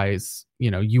a prize.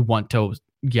 You want to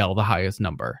yell the highest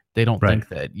number. They don't Right. think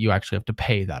that you actually have to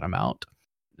pay that amount.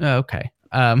 Okay.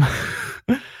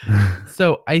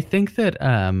 So I think that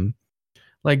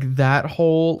like that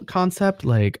whole concept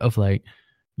of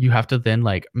you have to then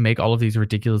like make all of these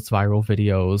ridiculous viral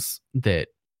videos that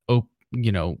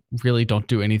really don't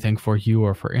do anything for you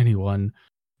or for anyone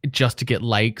just to get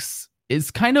likes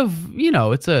is kind of,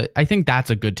 I think that's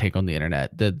a good take on the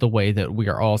internet, the way that we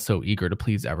are all so eager to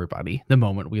please everybody the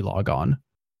moment we log on.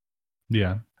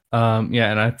 Yeah.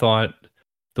 And I thought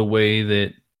the way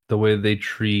they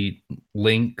treat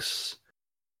links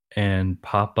and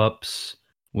pop-ups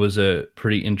was a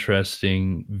pretty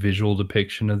interesting visual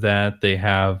depiction of that. They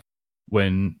have,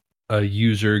 when a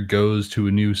user goes to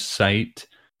a new site,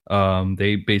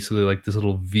 they basically, like, this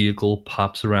little vehicle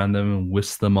pops around them and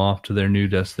whisks them off to their new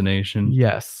destination.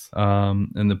 Yes.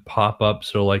 And the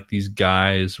pop-ups are like these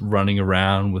guys running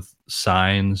around with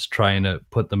signs trying to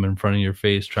put them in front of your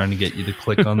face, trying to get you to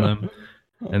click on them.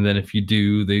 And then if you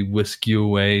do, they whisk you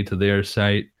away to their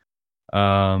site.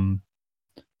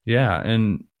 Yeah,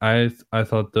 and I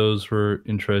thought those were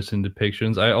interesting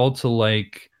depictions. I also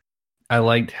liked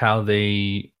how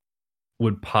they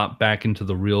would pop back into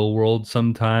the real world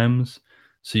sometimes,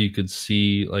 so you could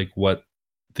see like what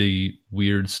the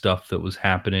weird stuff that was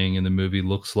happening in the movie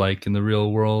looks like in the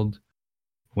real world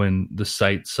when the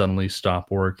sites suddenly stop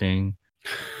working,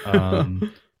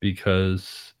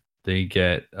 because they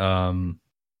get I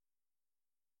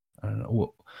don't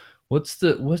know, what's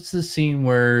the scene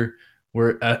where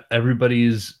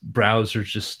everybody's browsers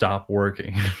just stop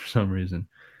working for some reason.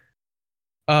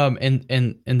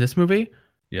 In this movie,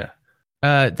 Yeah.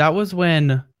 that was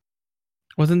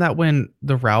wasn't that when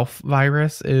the Ralph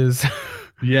virus is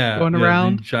going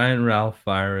around? The giant Ralph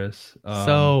virus.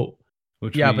 But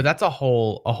that's a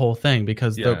whole thing,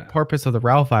 because the purpose of the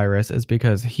Ralph virus is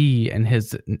because he and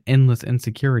his endless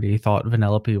insecurity thought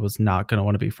Vanellope was not going to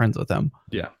want to be friends with him.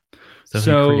 Yeah. So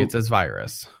he creates this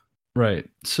virus. Right.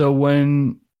 So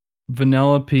when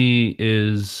Vanellope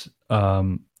is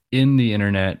in the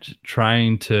internet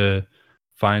trying to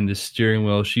find the steering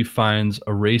wheel, she finds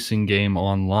a racing game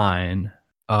online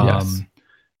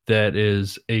that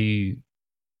is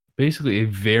basically a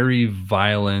very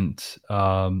violent,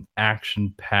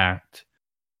 action-packed,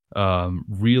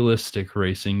 realistic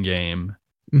racing game.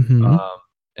 Mm-hmm.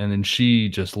 And then she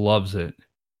just loves it.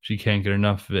 She can't get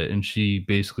enough of it, and she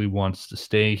basically wants to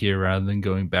stay here rather than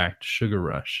going back to Sugar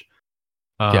Rush.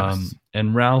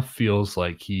 And Ralph feels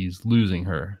like he's losing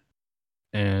her,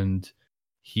 and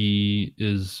he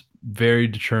is very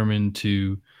determined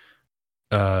to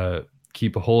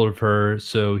keep a hold of her.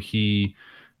 So he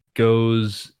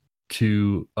goes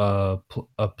to a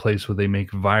place where they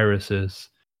make viruses,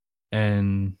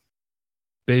 and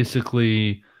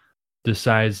basically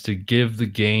decides to give the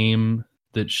game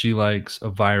that she likes a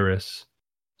virus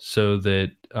so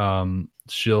that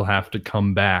she'll have to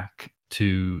come back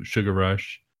to Sugar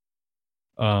Rush.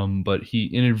 But he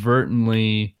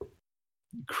inadvertently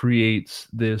creates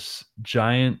this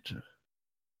giant...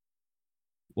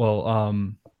 so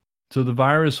the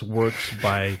virus works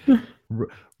by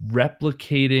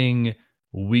replicating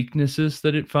weaknesses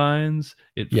that it finds.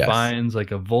 It finds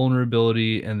like a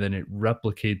vulnerability, and then it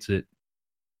replicates it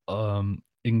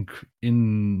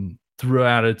in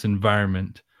throughout its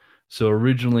environment. So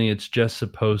originally it's just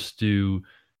supposed to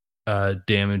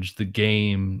damage the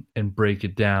game and break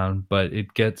it down, but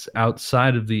it gets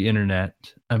outside of the internet.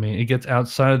 It gets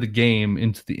outside of the game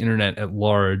into the internet at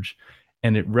large,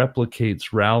 and it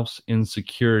replicates Ralph's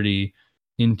insecurity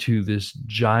into this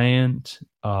giant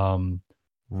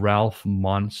Ralph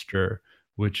monster,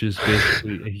 which is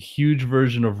basically a huge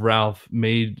version of Ralph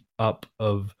made up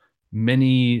of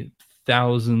many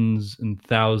thousands and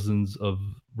thousands of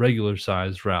regular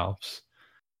sized Ralphs,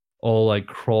 all like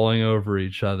crawling over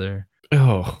each other.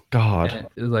 Oh God.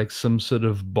 Like some sort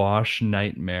of Bosch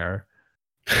nightmare.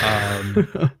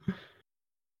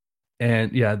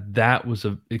 And yeah, that was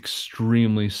an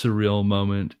extremely surreal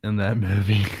moment in that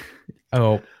movie.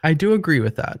 Oh, I do agree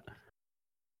with that.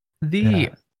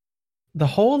 The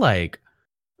whole like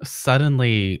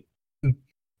suddenly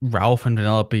Ralph and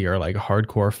Vanellope are like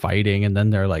hardcore fighting, and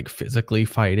then they're like physically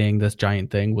fighting this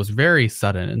giant thing was very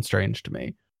sudden and strange to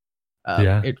me.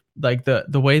 It like the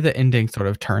way the ending sort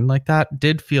of turned like that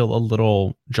did feel a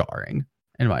little jarring,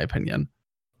 in my opinion,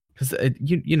 because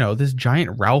this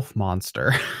giant Ralph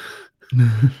monster,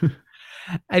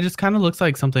 it just kind of looks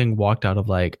like something walked out of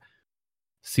like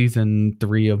season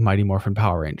 3 of Mighty Morphin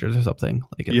Power Rangers or something.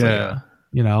 Like it's like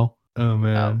Yeah. a, Oh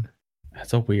man.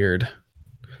 it's a weird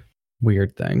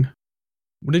thing.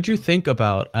 What did you think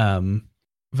about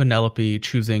Vanellope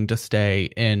choosing to stay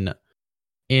in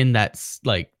that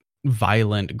like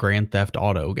violent Grand Theft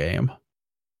Auto game?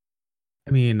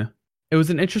 I mean, it was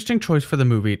an interesting choice for the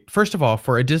movie. First of all,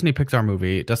 for a Disney Pixar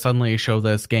movie to suddenly show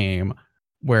this game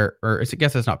where, or I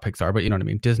guess it's not Pixar, but you know what I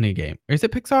mean, Disney game. Is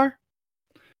it Pixar?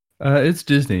 It's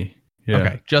Disney. Yeah.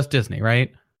 Okay, just Disney,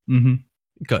 right? Mm-hmm.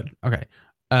 Good. Okay.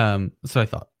 So I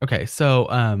thought, okay,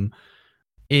 so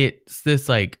it's this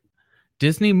like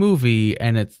Disney movie,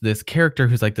 and it's this character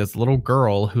who's like this little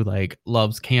girl who like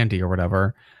loves candy or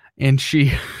whatever, and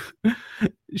she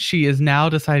she is now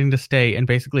deciding to stay in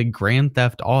basically Grand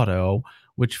Theft Auto,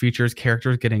 which features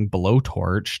characters getting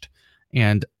blowtorched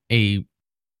and a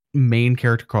main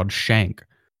character called Shank.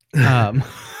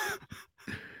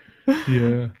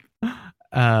 Yeah.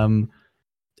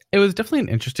 It was definitely an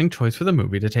interesting choice for the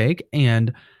movie to take.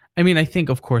 And I mean, I think,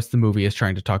 of course, the movie is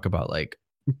trying to talk about like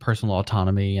personal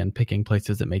autonomy and picking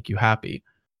places that make you happy.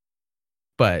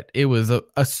 But it was a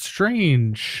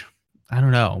strange, I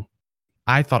don't know.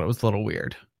 I thought it was a little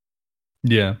weird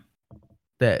Yeah.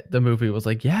 that the movie was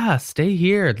like, yeah, stay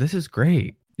here. This is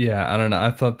great. Yeah. I don't know.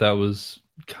 I thought that was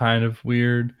kind of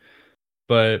weird,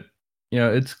 but you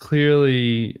know, it's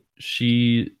clearly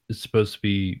she is supposed to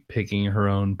be picking her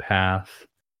own path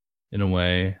in a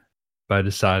way by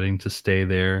deciding to stay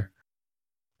there.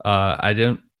 I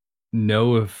don't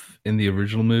know if in the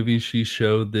original movie she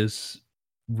showed this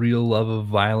real love of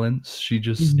violence. She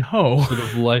just No. sort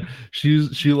of like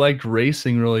she liked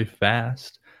racing really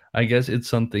fast. I guess it's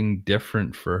something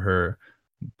different for her,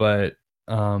 but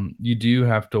you do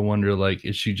have to wonder, like,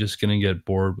 is she just gonna get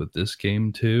bored with this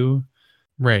game too?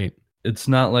 Right. It's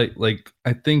not like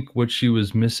I think what she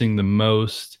was missing the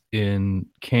most in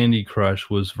Candy Crush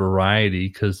was variety,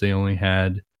 because they only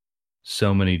had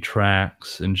so many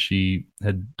tracks and she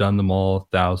had done them all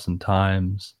 1,000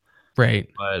 times. Right.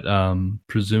 But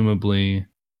presumably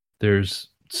there's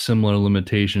similar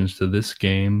limitations to this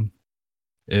game,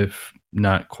 if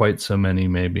not quite so many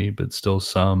maybe, but still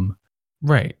some.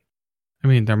 Right. I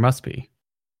mean, there must be.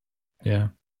 Yeah.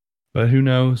 But who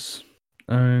knows?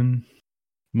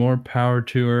 More power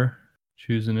to her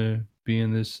choosing to be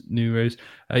in this new race.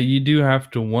 You do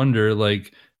have to wonder,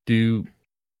 like,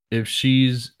 if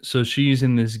she's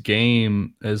in this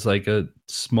game as like a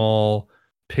small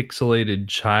pixelated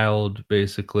child,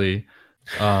 basically,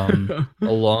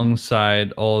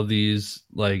 alongside all of these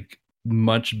like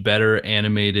much better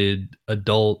animated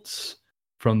adults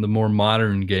from the more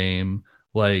modern game.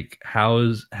 Like, how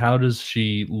does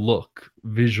she look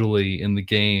visually in the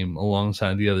game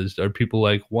alongside the others? Are people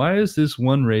like, why does this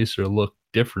one racer look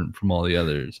different from all the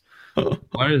others?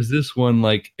 Why is this one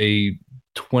like a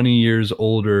 20 years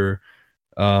older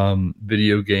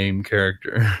video game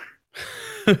character?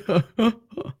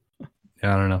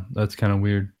 Yeah, I don't know. That's kind of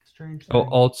weird. Strange. Oh,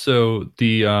 also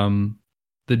the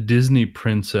Disney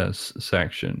princess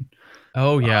section.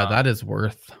 Oh yeah, that is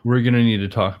worth. We're gonna need to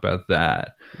talk about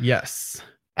that. Yes.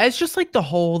 It's just like the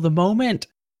moment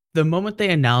they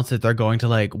announce that they're going to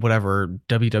like whatever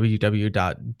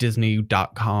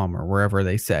www.disney.com or wherever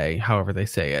they say, however they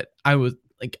say it, I was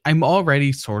like, I'm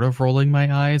already sort of rolling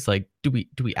my eyes. Like, do we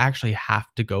actually have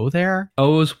to go there?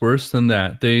 Oh, it was worse than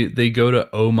that. They go to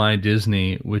Oh My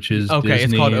Disney, which is okay.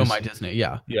 It's called Oh Disney's- My Disney.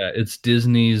 Yeah. Yeah, it's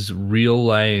Disney's real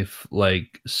life,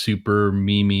 like, super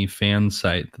memey fan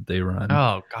site that they run.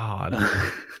 Oh God.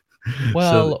 So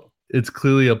Well, it's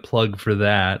clearly a plug for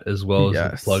that, as well as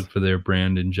Yes. a plug for their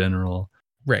brand in general.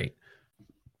 right.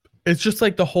 It's just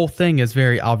like the whole thing is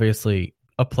very obviously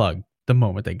a plug the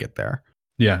moment they get there.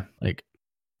 Yeah. Like,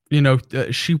 you know,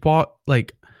 she walks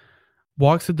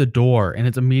through the door and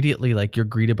it's immediately like you're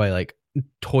greeted by like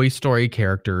Toy Story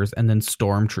characters and then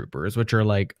stormtroopers, which are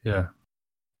like Yeah.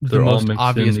 the They're all most mixed in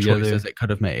obvious together. choices it could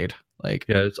have made. Like,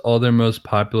 Yeah, it's all their most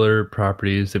popular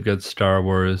properties. They've got Star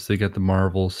Wars, they got the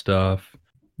Marvel stuff.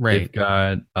 They've right,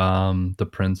 got the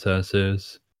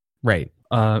princesses. right,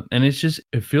 And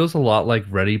it feels a lot like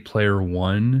Ready Player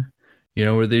One, you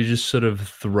know, where they're just sort of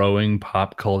throwing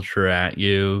pop culture at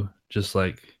you, just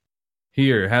like,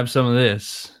 here, have some of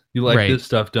this. You like Right. this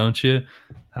stuff, don't you?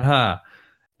 Haha.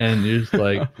 And you're just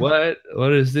like, what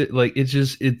is it? Like, it's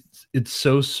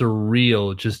so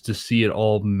surreal just to see it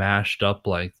all mashed up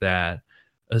like that.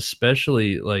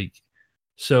 Especially like,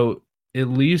 so at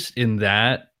least in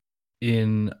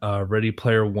Ready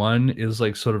Player One is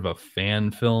like sort of a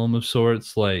fan film of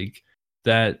sorts. Like,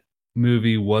 that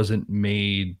movie wasn't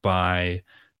made by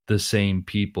the same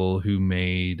people who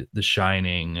made The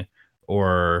Shining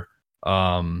or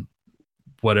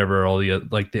whatever, all the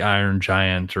like the Iron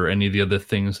Giant or any of the other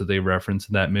things that they reference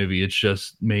in that movie. It's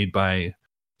just made by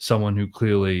someone who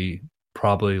clearly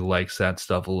probably likes that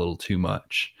stuff a little too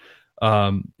much.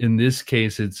 In this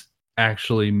case, it's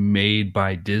actually made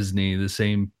by Disney, the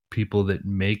same people that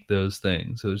make those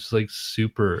things. So it's like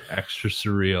super extra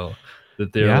surreal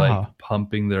that they're like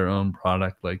pumping their own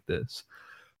product like this.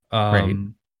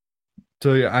 So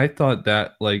yeah, I thought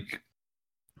that like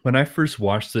when I first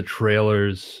watched the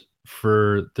trailers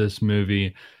for this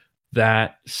movie,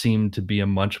 that seemed to be a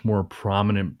much more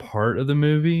prominent part of the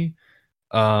movie,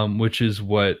 which is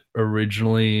what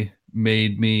originally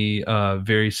made me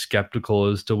very skeptical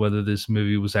as to whether this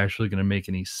movie was actually going to make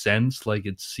any sense. Like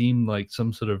it seemed like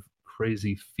some sort of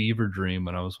crazy fever dream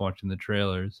when I was watching the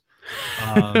trailers.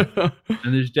 And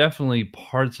there's definitely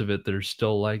parts of it that are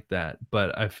still like that,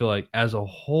 but I feel like as a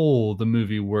whole, the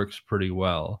movie works pretty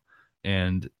well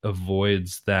and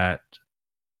avoids that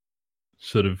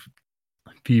sort of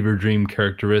fever dream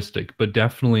characteristic. But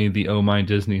definitely the Oh My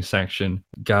Disney section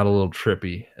got a little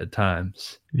trippy at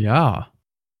times. Yeah.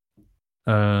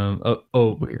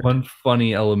 One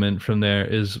funny element from there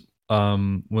is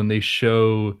when they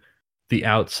show the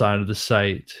outside of the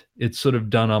site, it's sort of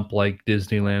done up like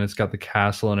Disneyland. It's got the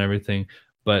castle and everything,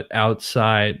 but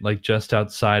outside, like just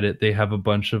outside it, they have a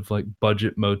bunch of like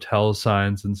budget motel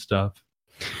signs and stuff,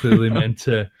 clearly meant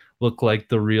to look like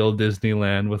the real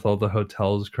Disneyland with all the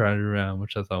hotels crowded around,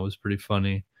 which I thought was pretty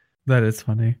funny. That is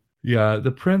funny. Yeah,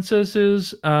 the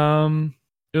princesses,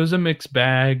 it was a mixed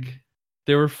bag.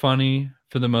 They were funny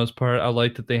for the most part. I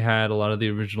liked that they had a lot of the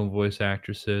original voice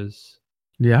actresses.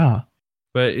 Yeah.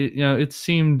 But it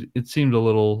seemed a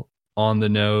little on the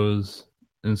nose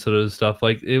and sort of stuff.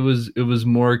 Like it was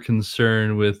more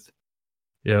concerned with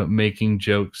making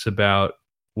jokes about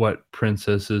what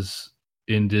princesses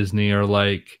in Disney are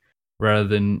like, rather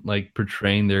than like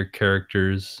portraying their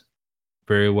characters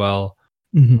very well.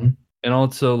 Mm-hmm. And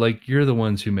also, like, you're the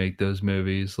ones who make those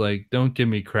movies. Like, don't give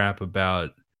me crap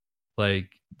about like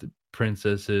the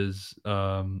princesses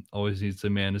always needs a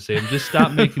man to save them. Just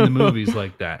stop making the movies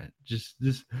like that. Just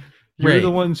you're the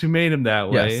ones who made them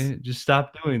that way. Yes. Just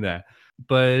stop doing that.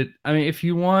 But I mean, if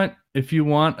you want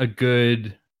a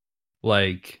good,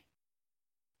 like,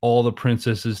 all the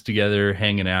princesses together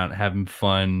hanging out having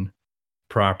fun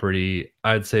property,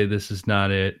 I'd say this is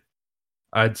not it.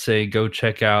 I'd say go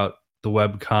check out the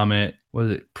webcomic. Was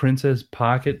it Princess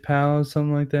Pocket Pals,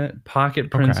 something like that?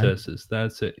 Pocket Princesses. Okay.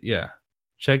 That's it. Yeah,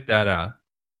 check that out.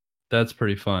 That's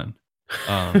pretty fun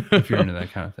if you're into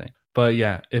that kind of thing. But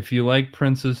yeah, if you like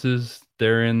princesses,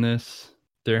 they're in this.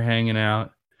 They're hanging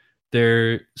out.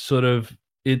 They're sort of.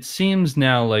 It seems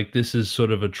now like this is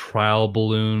sort of a trial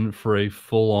balloon for a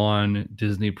full-on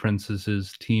Disney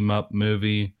princesses team-up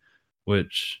movie,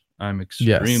 which I'm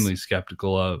extremely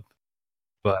skeptical of.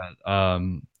 But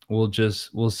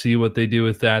we'll see what they do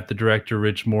with that. The director,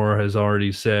 Rich Moore, has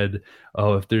already said,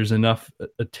 if there's enough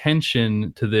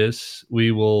attention to this,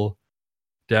 we will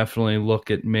definitely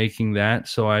look at making that.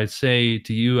 So I say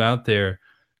to you out there,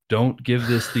 don't give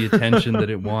this the attention that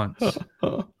it wants.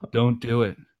 Don't do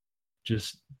it.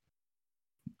 Just,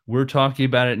 we're talking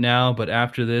about it now, but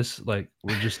after this, like,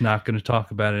 we're just not going to talk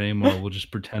about it anymore. We'll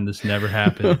just pretend this never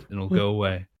happened and it'll go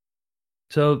away.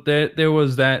 So there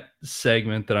was that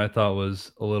segment that I thought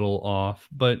was a little off,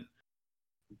 but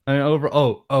I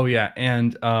mean,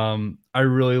 and I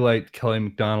really liked Kelly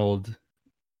MacDonald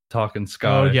talking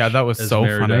Scottish. Oh yeah, that was so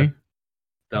Merida. Funny.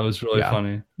 That was really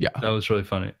funny. Yeah, that was really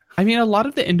funny. I mean, a lot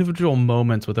of the individual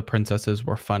moments with the princesses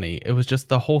were funny. It was just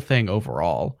the whole thing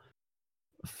overall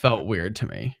felt weird to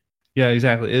me. Yeah,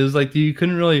 exactly. It was like you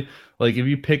couldn't really, like, if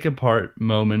you pick apart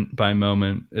moment by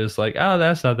moment, it's like, oh,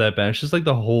 that's not that bad. It's just like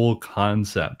the whole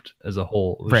concept as a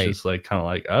whole was just like kind of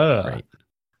like,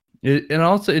 Right. And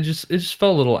also it just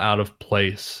felt a little out of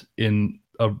place in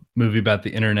a movie about the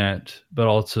internet, but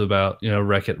also about,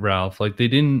 Wreck-It Ralph. Like they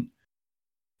didn't,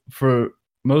 for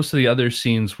most of the other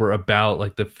scenes were about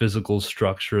like the physical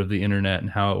structure of the internet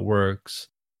and how it works.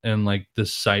 And like the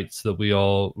sites that we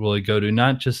all really go to,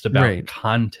 not just about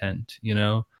content,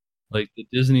 like the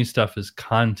Disney stuff is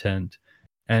content.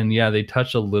 And yeah, they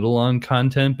touch a little on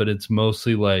content, but it's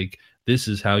mostly like, this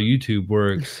is how YouTube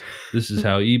works. This is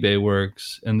how eBay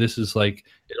works. And this is like,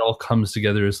 it all comes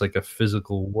together as like a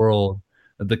physical world.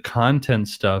 The content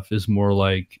stuff is more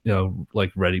like,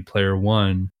 like Ready Player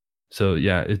One. So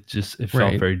yeah, it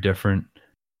felt very different.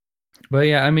 But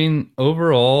yeah, I mean,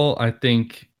 overall, I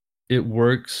think it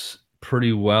works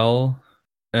pretty well,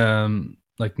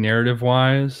 like narrative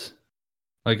wise.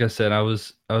 Like I said, I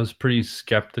was pretty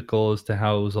skeptical as to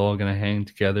how it was all going to hang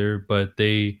together, but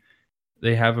they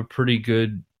have a pretty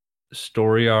good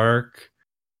story arc.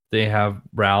 They have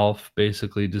Ralph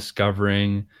basically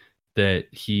discovering that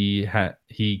he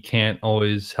can't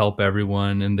always help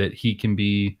everyone, and that he can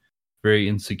be very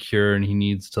insecure, and he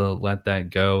needs to let that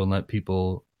go and let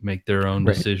people make their own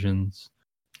Right. decisions.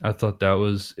 I thought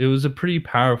it was a pretty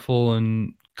powerful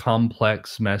and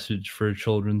complex message for a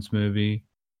children's movie.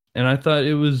 And I thought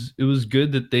it was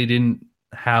good that they didn't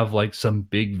have like some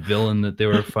big villain that they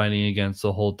were fighting against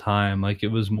the whole time. Like, it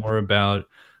was more about,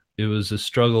 it was a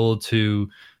struggle to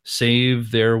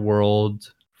save their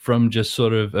world from just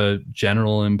sort of a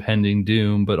general impending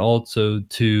doom, but also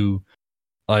to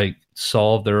like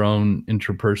solve their own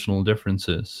interpersonal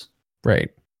differences.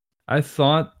 Right. I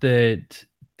thought that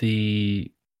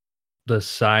the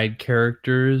side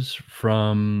characters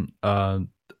from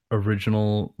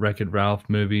original Wreck-It Ralph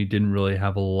movie didn't really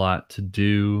have a lot to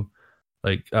do.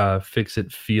 Like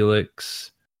Fix-It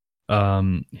Felix,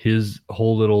 his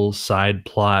whole little side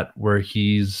plot where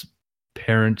he's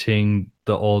parenting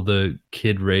all the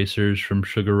kid racers from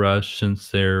Sugar Rush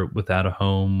since they're without a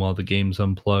home while the game's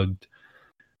unplugged,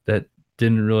 that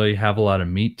didn't really have a lot of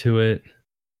meat to it.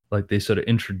 Like, they sort of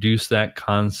introduced that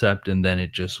concept and then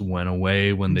it just went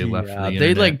away when they left for the internet.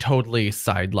 They like totally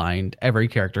sidelined every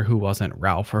character who wasn't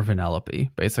Ralph or Vanellope,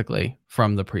 basically,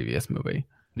 from the previous movie.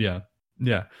 Yeah.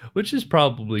 Yeah. Which is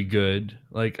probably good.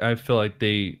 Like, I feel like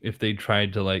if they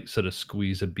tried to like sort of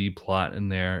squeeze a B plot in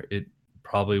there, it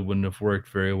probably wouldn't have worked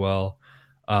very well.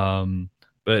 And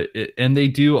they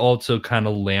do also kind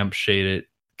of lampshade it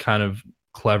kind of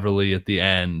cleverly at the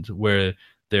end, where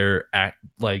they're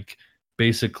like,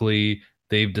 basically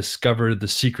they've discovered the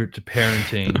secret to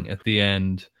parenting at the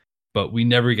end, but we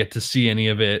never get to see any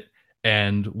of it.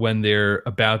 And when they're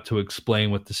about to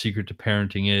explain what the secret to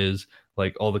parenting is,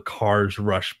 like, all the cars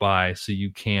rush by, so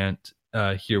you can't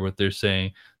hear what they're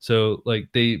saying. So like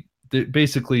they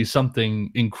basically, something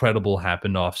incredible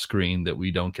happened off screen that we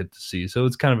don't get to see. So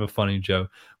it's kind of a funny joke,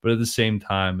 but at the same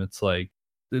time, it's like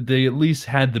they at least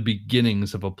had the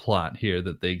beginnings of a plot here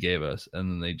that they gave us, and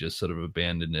then they just sort of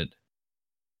abandoned it.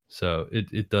 So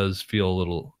it does feel a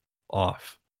little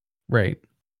off. Right.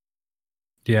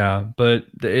 Yeah, but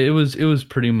it was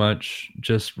pretty much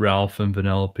just Ralph and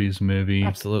Vanellope's movie.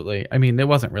 Absolutely. I mean, it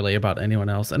wasn't really about anyone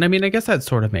else. And I mean, I guess that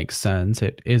sort of makes sense.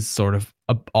 It is sort of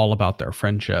all about their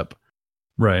friendship.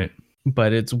 Right.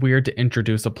 But it's weird to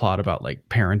introduce a plot about like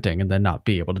parenting and then not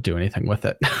be able to do anything with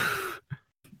it.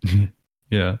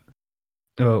 Yeah.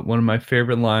 One of my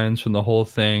favorite lines from the whole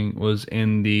thing was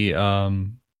in the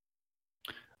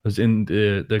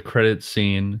credit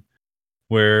scene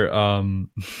where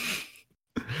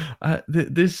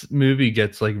this movie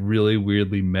gets like really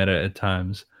weirdly meta at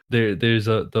times. There's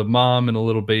the mom and a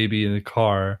little baby in the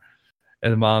car,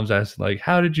 and the mom's asking like,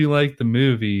 "How did you like the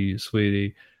movie,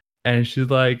 sweetie?" And she's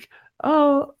like,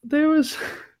 "Oh, there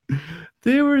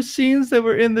were scenes that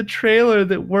were in the trailer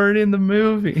that weren't in the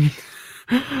movie."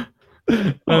 I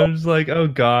was like, "Oh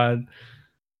God,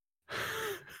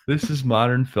 this is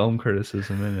modern film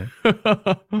criticism, isn't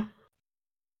it?"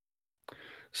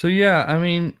 So yeah, I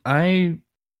mean, I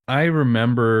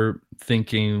remember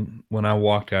thinking when I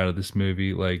walked out of this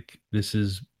movie, like, this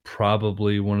is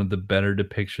probably one of the better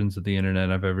depictions of the internet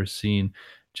I've ever seen,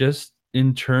 just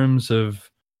in terms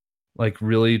of like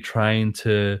really trying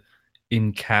to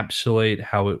encapsulate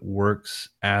how it works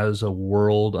as a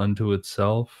world unto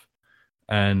itself,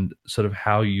 and sort of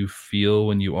how you feel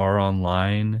when you are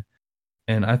online.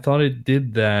 And I thought it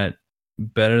did that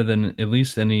better than at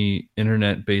least any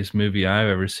internet-based movie I've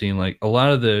ever seen. Like, a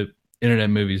lot of the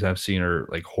internet movies I've seen are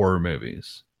like horror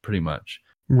movies, pretty much.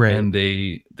 Right. And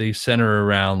they center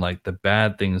around like the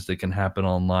bad things that can happen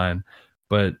online,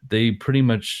 but they pretty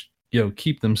much,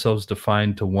 keep themselves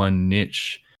defined to one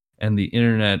niche. And the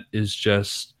internet is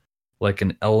just like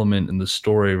an element in the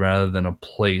story rather than a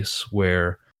place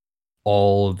where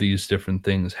all of these different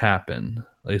things happen.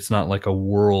 It's not like a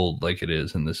world like it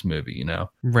is in this movie,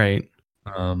 Right.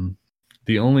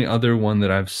 The only other one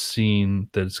that I've seen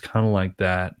that's kind of like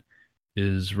that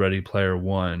is Ready Player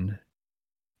One,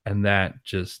 and that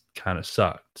just kind of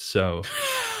sucked. So,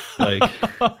 like,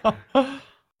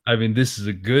 I mean, this is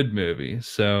a good movie,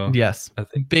 so Yes, I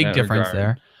think big in that difference regard,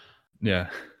 there. Yeah,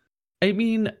 I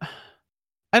mean,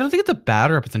 I don't think it's a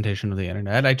bad representation of the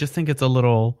internet. I just think it's a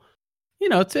little,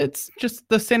 it's just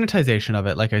the sanitization of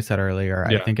it. Like I said earlier,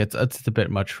 Yeah. I think it's a bit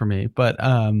much for me. But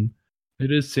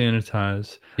it is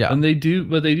sanitized. Yeah. And they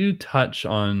do touch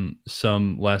on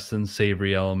some less than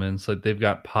savory elements. Like, they've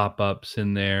got pop-ups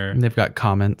in there. and they've got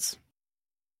comments.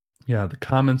 Yeah, the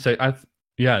comments.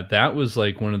 That was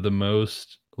like one of the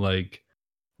most like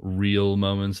real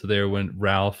moments there when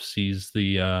Ralph sees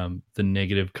the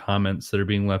negative comments that are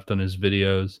being left on his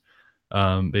videos.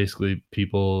 Basically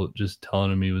people just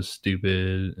telling him he was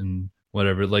stupid and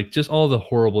whatever, like just all the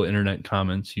horrible internet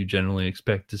comments you generally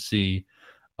expect to see.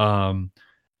 And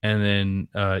then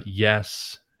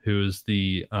Yes, who is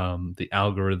the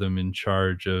algorithm in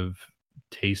charge of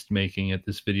taste making at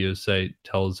this video site,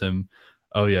 tells him,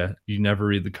 "Oh yeah, you never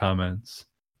read the comments."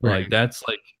 Right. Like that's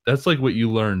like what you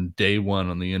learn day one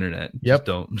on the internet. Yep. Just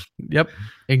don't. Yep.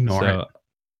 Ignore it. So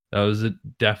that was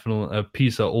a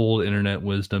piece of old internet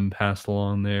wisdom passed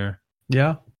along there.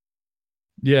 Yeah.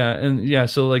 Yeah, and yeah,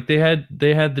 so like they had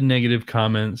the negative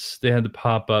comments, they had the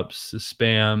pop-ups, the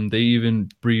spam. They even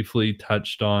briefly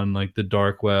touched on like the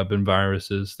dark web and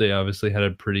viruses. They obviously had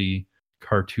a pretty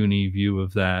cartoony view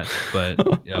of that, but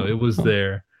it was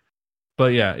there.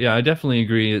 But yeah, I definitely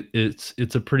agree.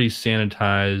 It's a pretty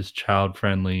sanitized,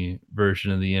 child-friendly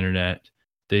version of the internet.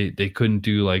 They couldn't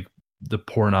do like the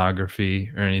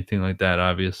pornography or anything like that,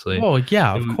 obviously. Oh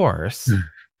yeah, of course.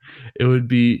 It would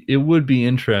be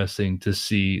interesting to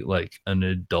see like an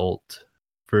adult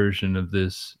version of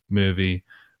this movie,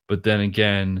 but then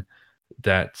again,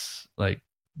 that's like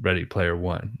Ready Player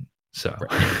One. So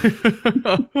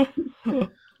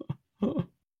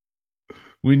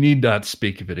we need not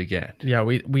speak of it again. Yeah,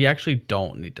 we actually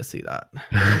don't need to see that.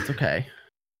 It's okay.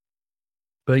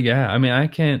 But yeah, I mean, I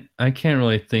can't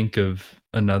really think of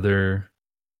another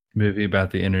movie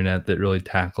about the internet that really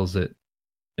tackles it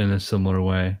in a similar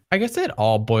way. I guess it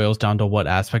all boils down to what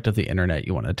aspect of the internet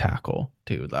you want to tackle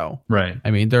too, though. Right. I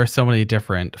mean, there are so many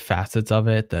different facets of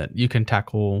it that you can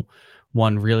tackle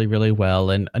one really, really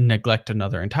well and neglect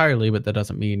another entirely, but that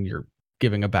doesn't mean you're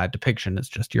giving a bad depiction. It's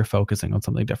just you're focusing on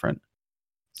something different.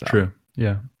 So. True.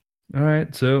 Yeah. All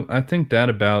right. So I think that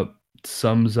about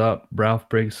sums up Ralph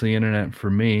Breaks the Internet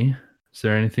for me. Is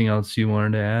there anything else you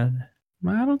wanted to add?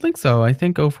 I don't think so. I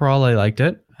think overall I liked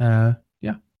it.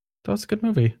 That was a good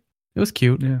movie. It was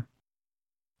cute. Yeah.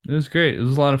 It was great. It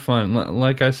was a lot of fun.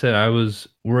 Like I said, I was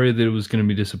worried that it was going to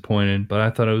be disappointed, but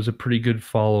I thought it was a pretty good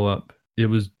follow-up. It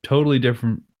was totally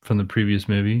different from the previous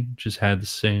movie. Just had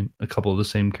a couple of the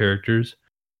same characters.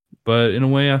 But in a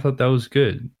way, I thought that was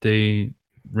good. They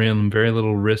ran very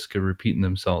little risk of repeating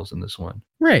themselves in this one.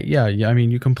 Right. Yeah. I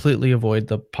mean, you completely avoid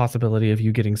the possibility of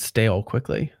you getting stale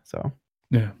quickly. So.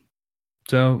 Yeah.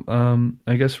 So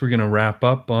I guess we're going to wrap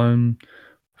up on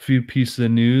a few pieces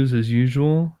of news as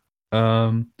usual.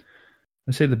 I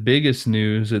say the biggest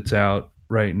news that's out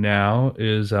right now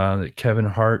is that Kevin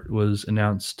Hart was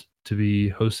announced to be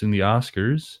hosting the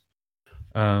Oscars.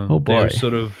 Oh boy!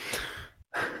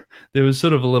 There was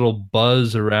sort of a little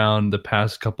buzz around the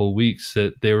past couple of weeks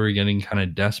that they were getting kind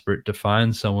of desperate to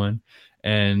find someone,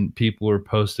 and people were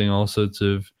posting all sorts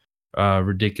of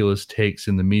ridiculous takes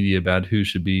in the media about who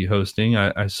should be hosting.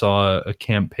 I saw a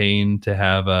campaign to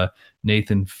have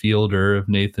Nathan Fielder of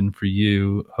Nathan For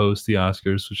You host the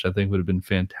Oscars, which I think would have been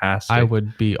fantastic. I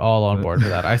would be all on board for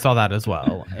that. I saw that as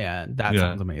well, and that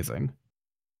sounds amazing.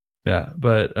 Yeah,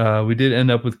 but we did end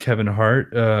up with Kevin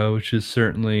Hart, which is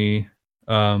certainly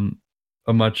a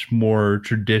much more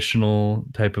traditional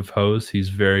type of host. He's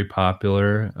very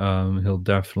popular. He'll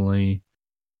definitely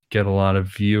get a lot of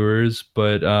viewers,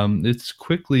 but it's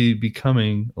quickly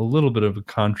becoming a little bit of a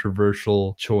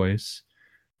controversial choice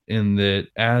in that,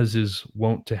 as is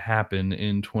wont to happen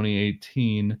in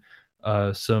 2018,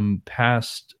 some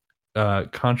past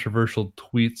controversial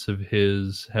tweets of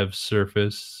his have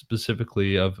surfaced,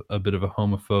 specifically of a bit of a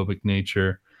homophobic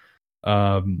nature.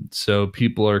 So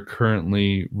people are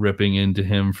currently ripping into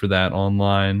him for that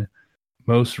online.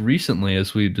 Most recently,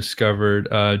 as we've discovered,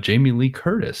 Jamie Lee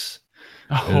Curtis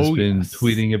has been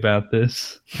tweeting about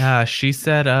this. She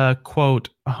said, quote,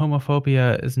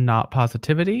 "Homophobia is not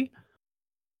positivity."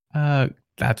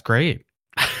 That's great.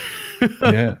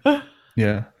 Yeah.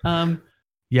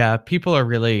 Yeah, people are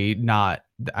really not,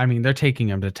 I mean, they're taking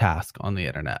him to task on the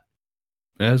internet.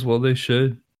 As well they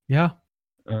should. Yeah.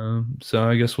 So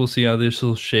I guess we'll see how this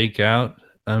will shake out.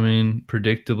 I mean,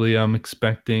 predictably, I'm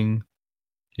expecting,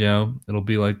 it'll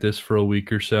be like this for a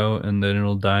week or so, and then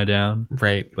it'll die down.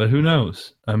 Right. But who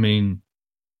knows? I mean,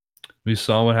 we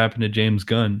saw what happened to James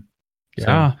Gunn.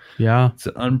 Yeah. It's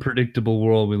an unpredictable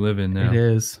world we live in now. It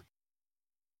is.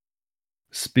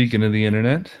 Speaking of the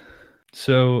internet,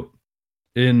 so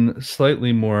in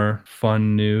slightly more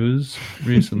fun news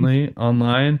recently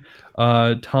online,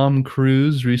 Tom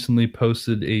Cruise recently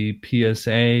posted a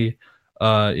PSA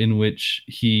in which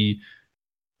he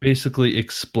basically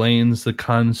explains the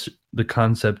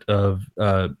concept of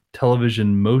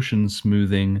television motion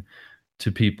smoothing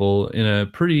to people in a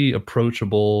pretty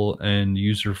approachable and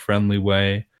user-friendly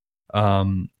way.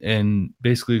 and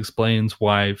basically explains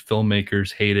why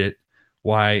filmmakers hate it,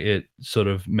 why it sort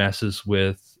of messes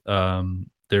with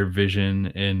their vision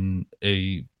in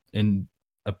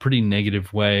a pretty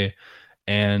negative way,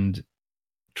 and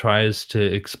tries to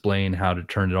explain how to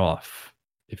turn it off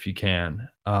if you can.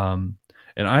 And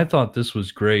I thought this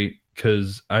was great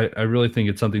because I really think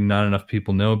it's something not enough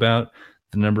people know about.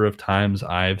 The number of times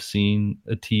I've seen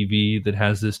a TV that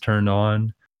has this turned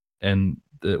on, and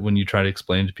that when you try to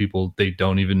explain to people, they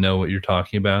don't even know what you're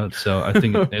talking about. So I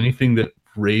think anything that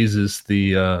raises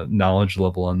the knowledge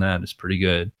level on that is pretty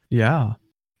good. Yeah,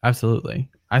 absolutely.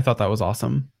 I thought that was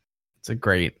awesome. It's a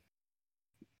good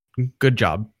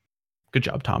job. Good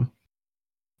job, Tom.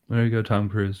 There you go, Tom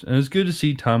Cruise. And it's good to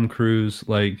see Tom Cruise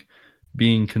like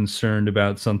being concerned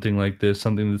about something like this,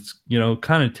 something that's,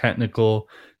 kind of technical,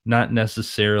 not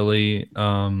necessarily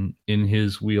in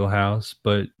his wheelhouse,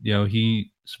 but he's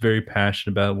very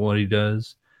passionate about what he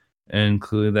does, and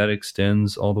clearly that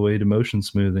extends all the way to motion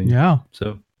smoothing. Yeah.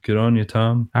 So good on you,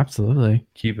 Tom. Absolutely.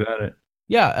 Keep at it.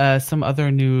 Yeah, some other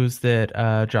news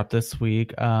that dropped this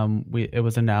week. It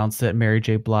was announced that Mary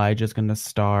J. Blige is going to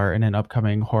star in an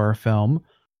upcoming horror film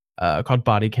called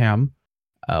Body Cam,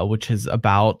 which is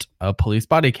about a police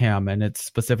body cam, and it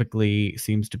specifically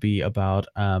seems to be about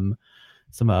some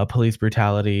police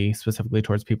brutality, specifically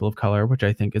towards people of color, which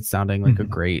I think is sounding like a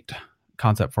great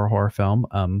concept for a horror film.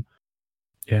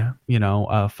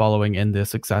 Following in the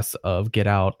success of Get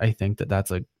Out, I think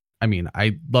that's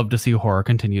I'd love to see horror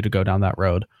continue to go down that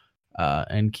road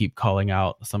and keep calling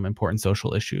out some important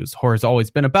social issues. Horror's always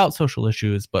been about social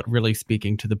issues, but really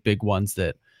speaking to the big ones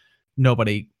that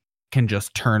nobody can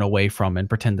just turn away from and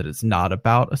pretend that it's not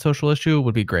about a social issue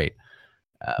would be great.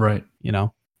 Right. Yeah.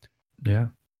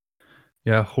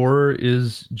 Yeah. Horror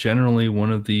is generally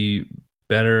one of the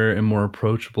better and more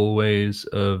approachable ways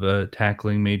of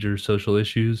tackling major social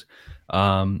issues.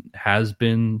 Has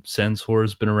been since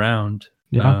horror's been around.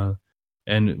 Yeah.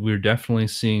 And we're definitely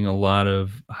seeing a lot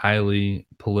of highly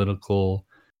political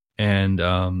and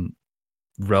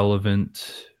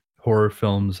relevant horror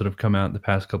films that have come out in the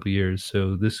past couple of years.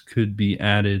 So this could be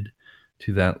added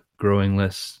to that growing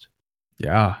list.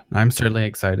 Yeah, I'm certainly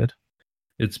excited.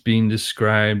 It's being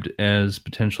described as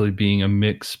potentially being a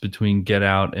mix between Get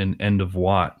Out and End of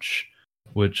Watch,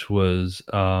 which was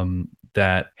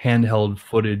that handheld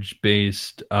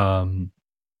footage-based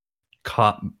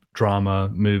cop drama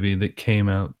movie that came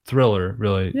out, thriller,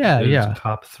 really. Yeah, it was yeah. a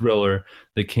cop thriller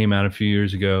that came out a few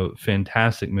years ago.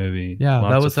 Fantastic movie. Yeah,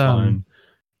 Lots that was of fun.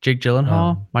 Jake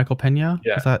Gyllenhaal, Michael Pena.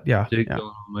 Yeah, is that Jake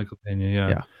Gyllenhaal, Michael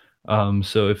Pena. Yeah.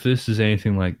 So if this is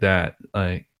anything like that,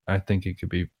 I think it could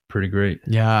be pretty great.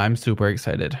 Yeah, I'm super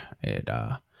excited. It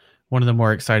one of the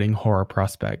more exciting horror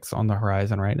prospects on the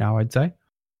horizon right now, I'd say.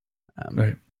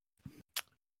 Right.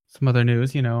 Some other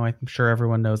news, I'm sure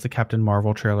everyone knows the Captain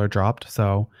Marvel trailer dropped,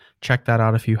 so check that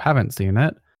out if you haven't seen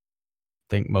it. I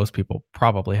think most people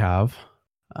probably have.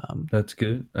 That's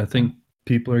good. I think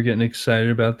people are getting excited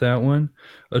about that one.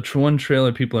 One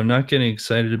trailer people are not getting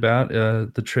excited about,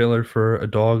 the trailer for A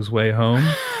Dog's Way Home.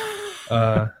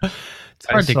 It's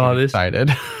hard to get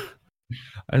excited.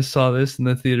 I saw this in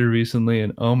the theater recently,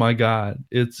 and oh my god,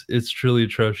 it's truly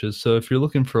atrocious. So if you're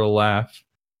looking for a laugh,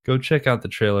 go check out the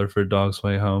trailer for A Dog's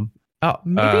Way Home. Oh,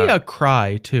 maybe a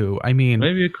cry too.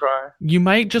 Maybe a cry. You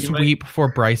might just weep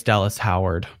for Bryce Dallas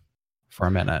Howard for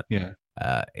a minute. Yeah.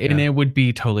 And it would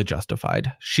be totally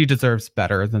justified. She deserves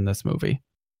better than this movie.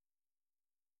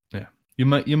 Yeah. You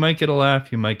might get a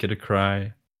laugh, you might get a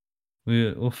cry.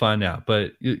 We'll find out,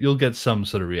 but you'll get some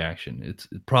sort of reaction. It's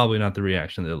probably not the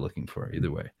reaction they're looking for either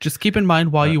way. Just keep in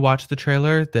mind while you watch the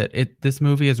trailer that this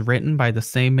movie is written by the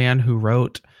same man who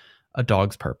wrote A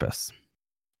Dog's Purpose.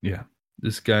 Yeah.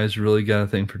 This guy's really got a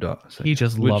thing for dogs. He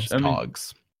just loves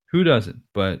dogs. Who doesn't?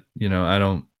 But, I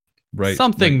don't write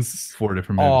something's 4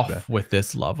 different movies off back. with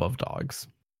this love of dogs.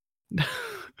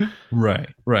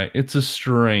 Right. It's a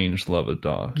strange love of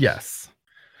dogs. Yes.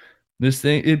 This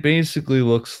thing, it basically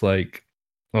looks like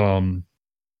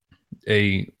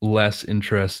a less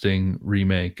interesting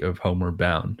remake of Homeward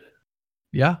Bound.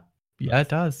 Yeah, it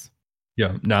does.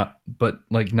 Yeah, not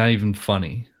even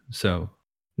funny. So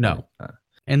no.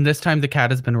 And this time the cat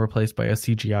has been replaced by a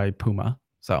CGI puma.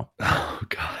 So oh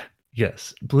god,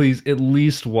 yes. Please at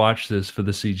least watch this for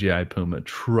the CGI puma.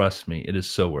 Trust me, it is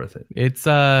so worth it. It's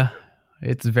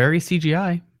very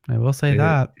CGI. I will say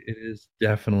that. It is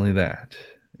definitely that.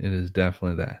 It is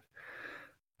definitely that.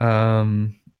 All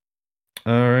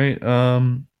right.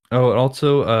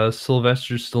 Also,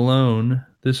 Sylvester Stallone.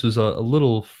 This was a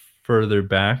little further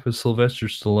back, but Sylvester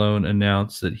Stallone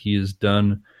announced that he is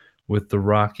done with the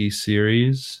Rocky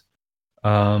series.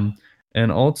 And And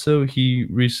also,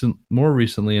 more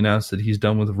recently announced that he's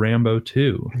done with Rambo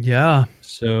 2. Yeah.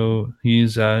 So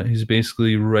he's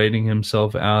basically writing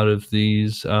himself out of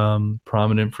these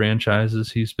prominent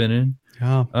franchises he's been in.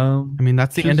 Yeah. I mean,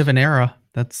 that's the end of an era.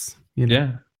 That's,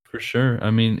 Yeah, for sure. I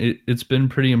mean, it's been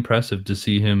pretty impressive to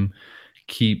see him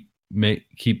keep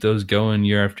those going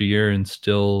year after year and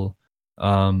still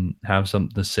have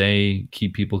something to say,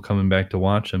 keep people coming back to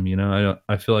watch them.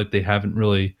 I feel like they haven't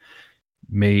really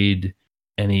made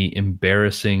any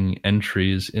embarrassing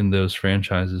entries in those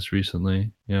franchises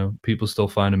recently. People still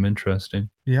find them interesting.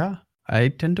 Yeah, I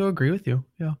tend to agree with you.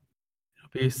 Yeah, it'll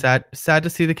be sad to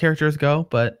see the characters go,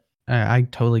 but I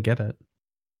totally get it.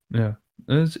 Yeah,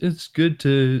 it's good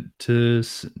to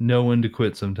know when to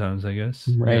quit sometimes, I guess.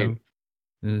 Right.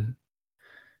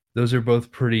 Those are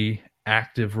both pretty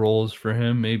active roles for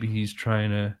him. Maybe he's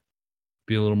trying to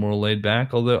be a little more laid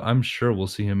back, although I'm sure we'll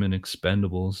see him in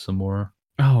Expendables some more.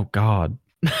 Oh, God.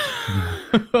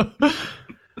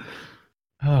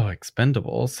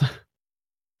 Expendables.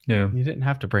 Yeah. You didn't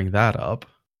have to bring that up.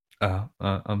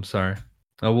 I'm sorry.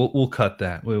 We'll cut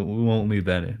that. We won't leave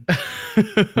that in.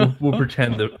 We'll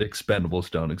pretend the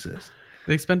Expendables don't exist.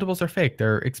 The Expendables are fake.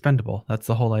 They're expendable. That's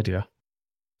the whole idea.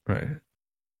 Right.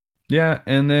 Yeah,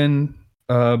 and then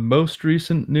most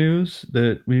recent news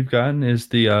that we've gotten is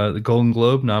the Golden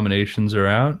Globe nominations are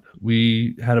out.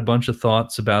 We had a bunch of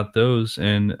thoughts about those,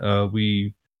 and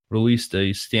we released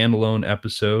a standalone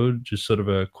episode, just sort of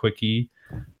a quickie,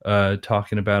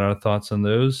 talking about our thoughts on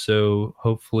those. So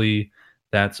hopefully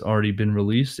that's already been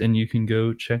released, and you can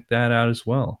go check that out as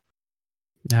well.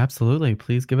 Absolutely.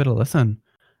 Please give it a listen.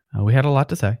 We had a lot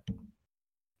to say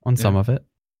on some of it.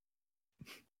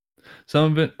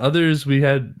 Some of it, others we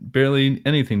had barely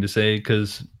anything to say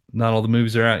because not all the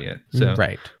movies are out yet. So,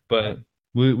 right. But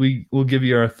we'll give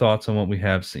you our thoughts on what we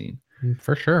have seen.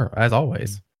 For sure, as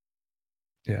always.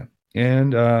 Yeah.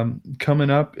 And coming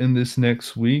up in this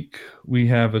next week, we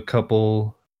have a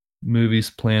couple movies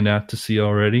planned out to see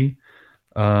already.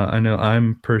 I know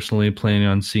I'm personally planning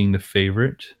on seeing The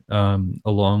Favorite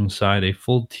alongside a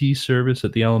full tea service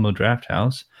at the Alamo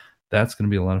Drafthouse. That's going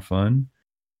to be a lot of fun.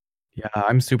 Yeah,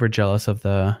 I'm super jealous of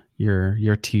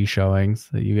your tea showings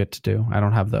that you get to do. I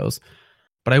don't have those,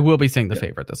 but I will be seeing The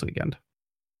Favorite this weekend.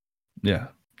 Yeah,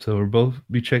 so we'll both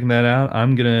be checking that out.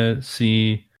 I'm gonna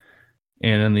see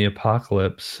Anna and the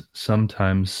Apocalypse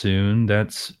sometime soon.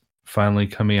 That's finally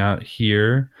coming out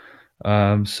here,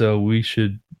 so we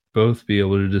should both be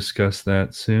able to discuss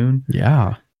that soon.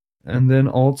 Yeah. And then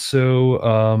also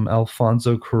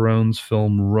Alfonso Cuarón's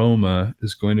film Roma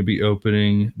is going to be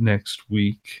opening next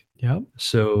week. Yep.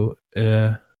 So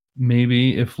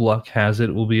maybe if luck has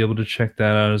it, we'll be able to check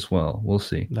that out as well. We'll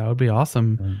see. That would be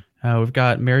awesome. We've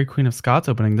got Mary Queen of Scots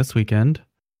opening this weekend.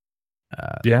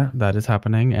 That is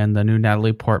happening. And the new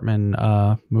Natalie Portman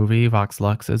movie, Vox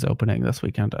Lux, is opening this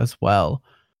weekend as well.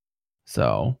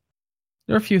 So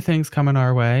there are a few things coming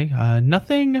our way.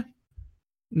 Nothing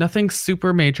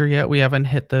super major yet. We haven't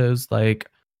hit those like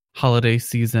holiday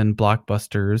season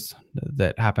blockbusters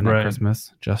that happen at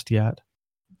Christmas just yet.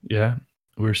 Yeah,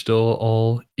 we're still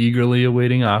all eagerly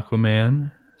awaiting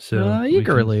Aquaman. So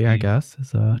eagerly, I guess,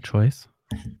 is a choice.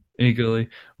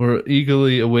 We're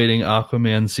eagerly awaiting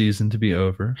Aquaman season to be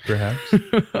over, perhaps.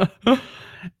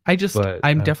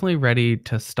 I'm definitely ready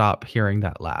to stop hearing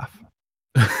that laugh.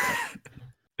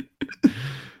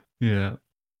 Yeah.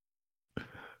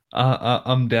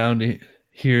 I'm down to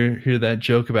hear that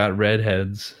joke about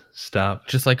redheads. Stop.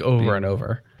 Just like over and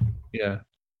over. Yeah.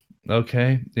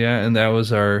 Okay. Yeah, and that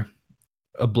was our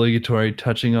obligatory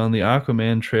touching on the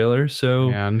Aquaman trailer.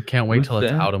 So and can't wait till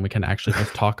it's out and we can actually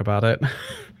just talk about it.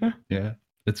 Yeah,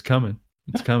 it's coming.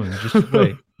 Just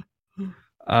wait.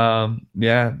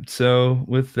 Yeah. So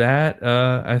with that,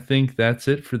 I think that's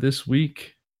it for this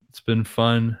week. It's been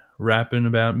fun rapping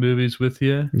about movies with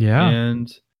you. Yeah.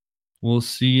 And we'll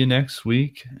see you next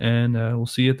week, and we'll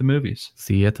see you at the movies.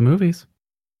 See you at the movies.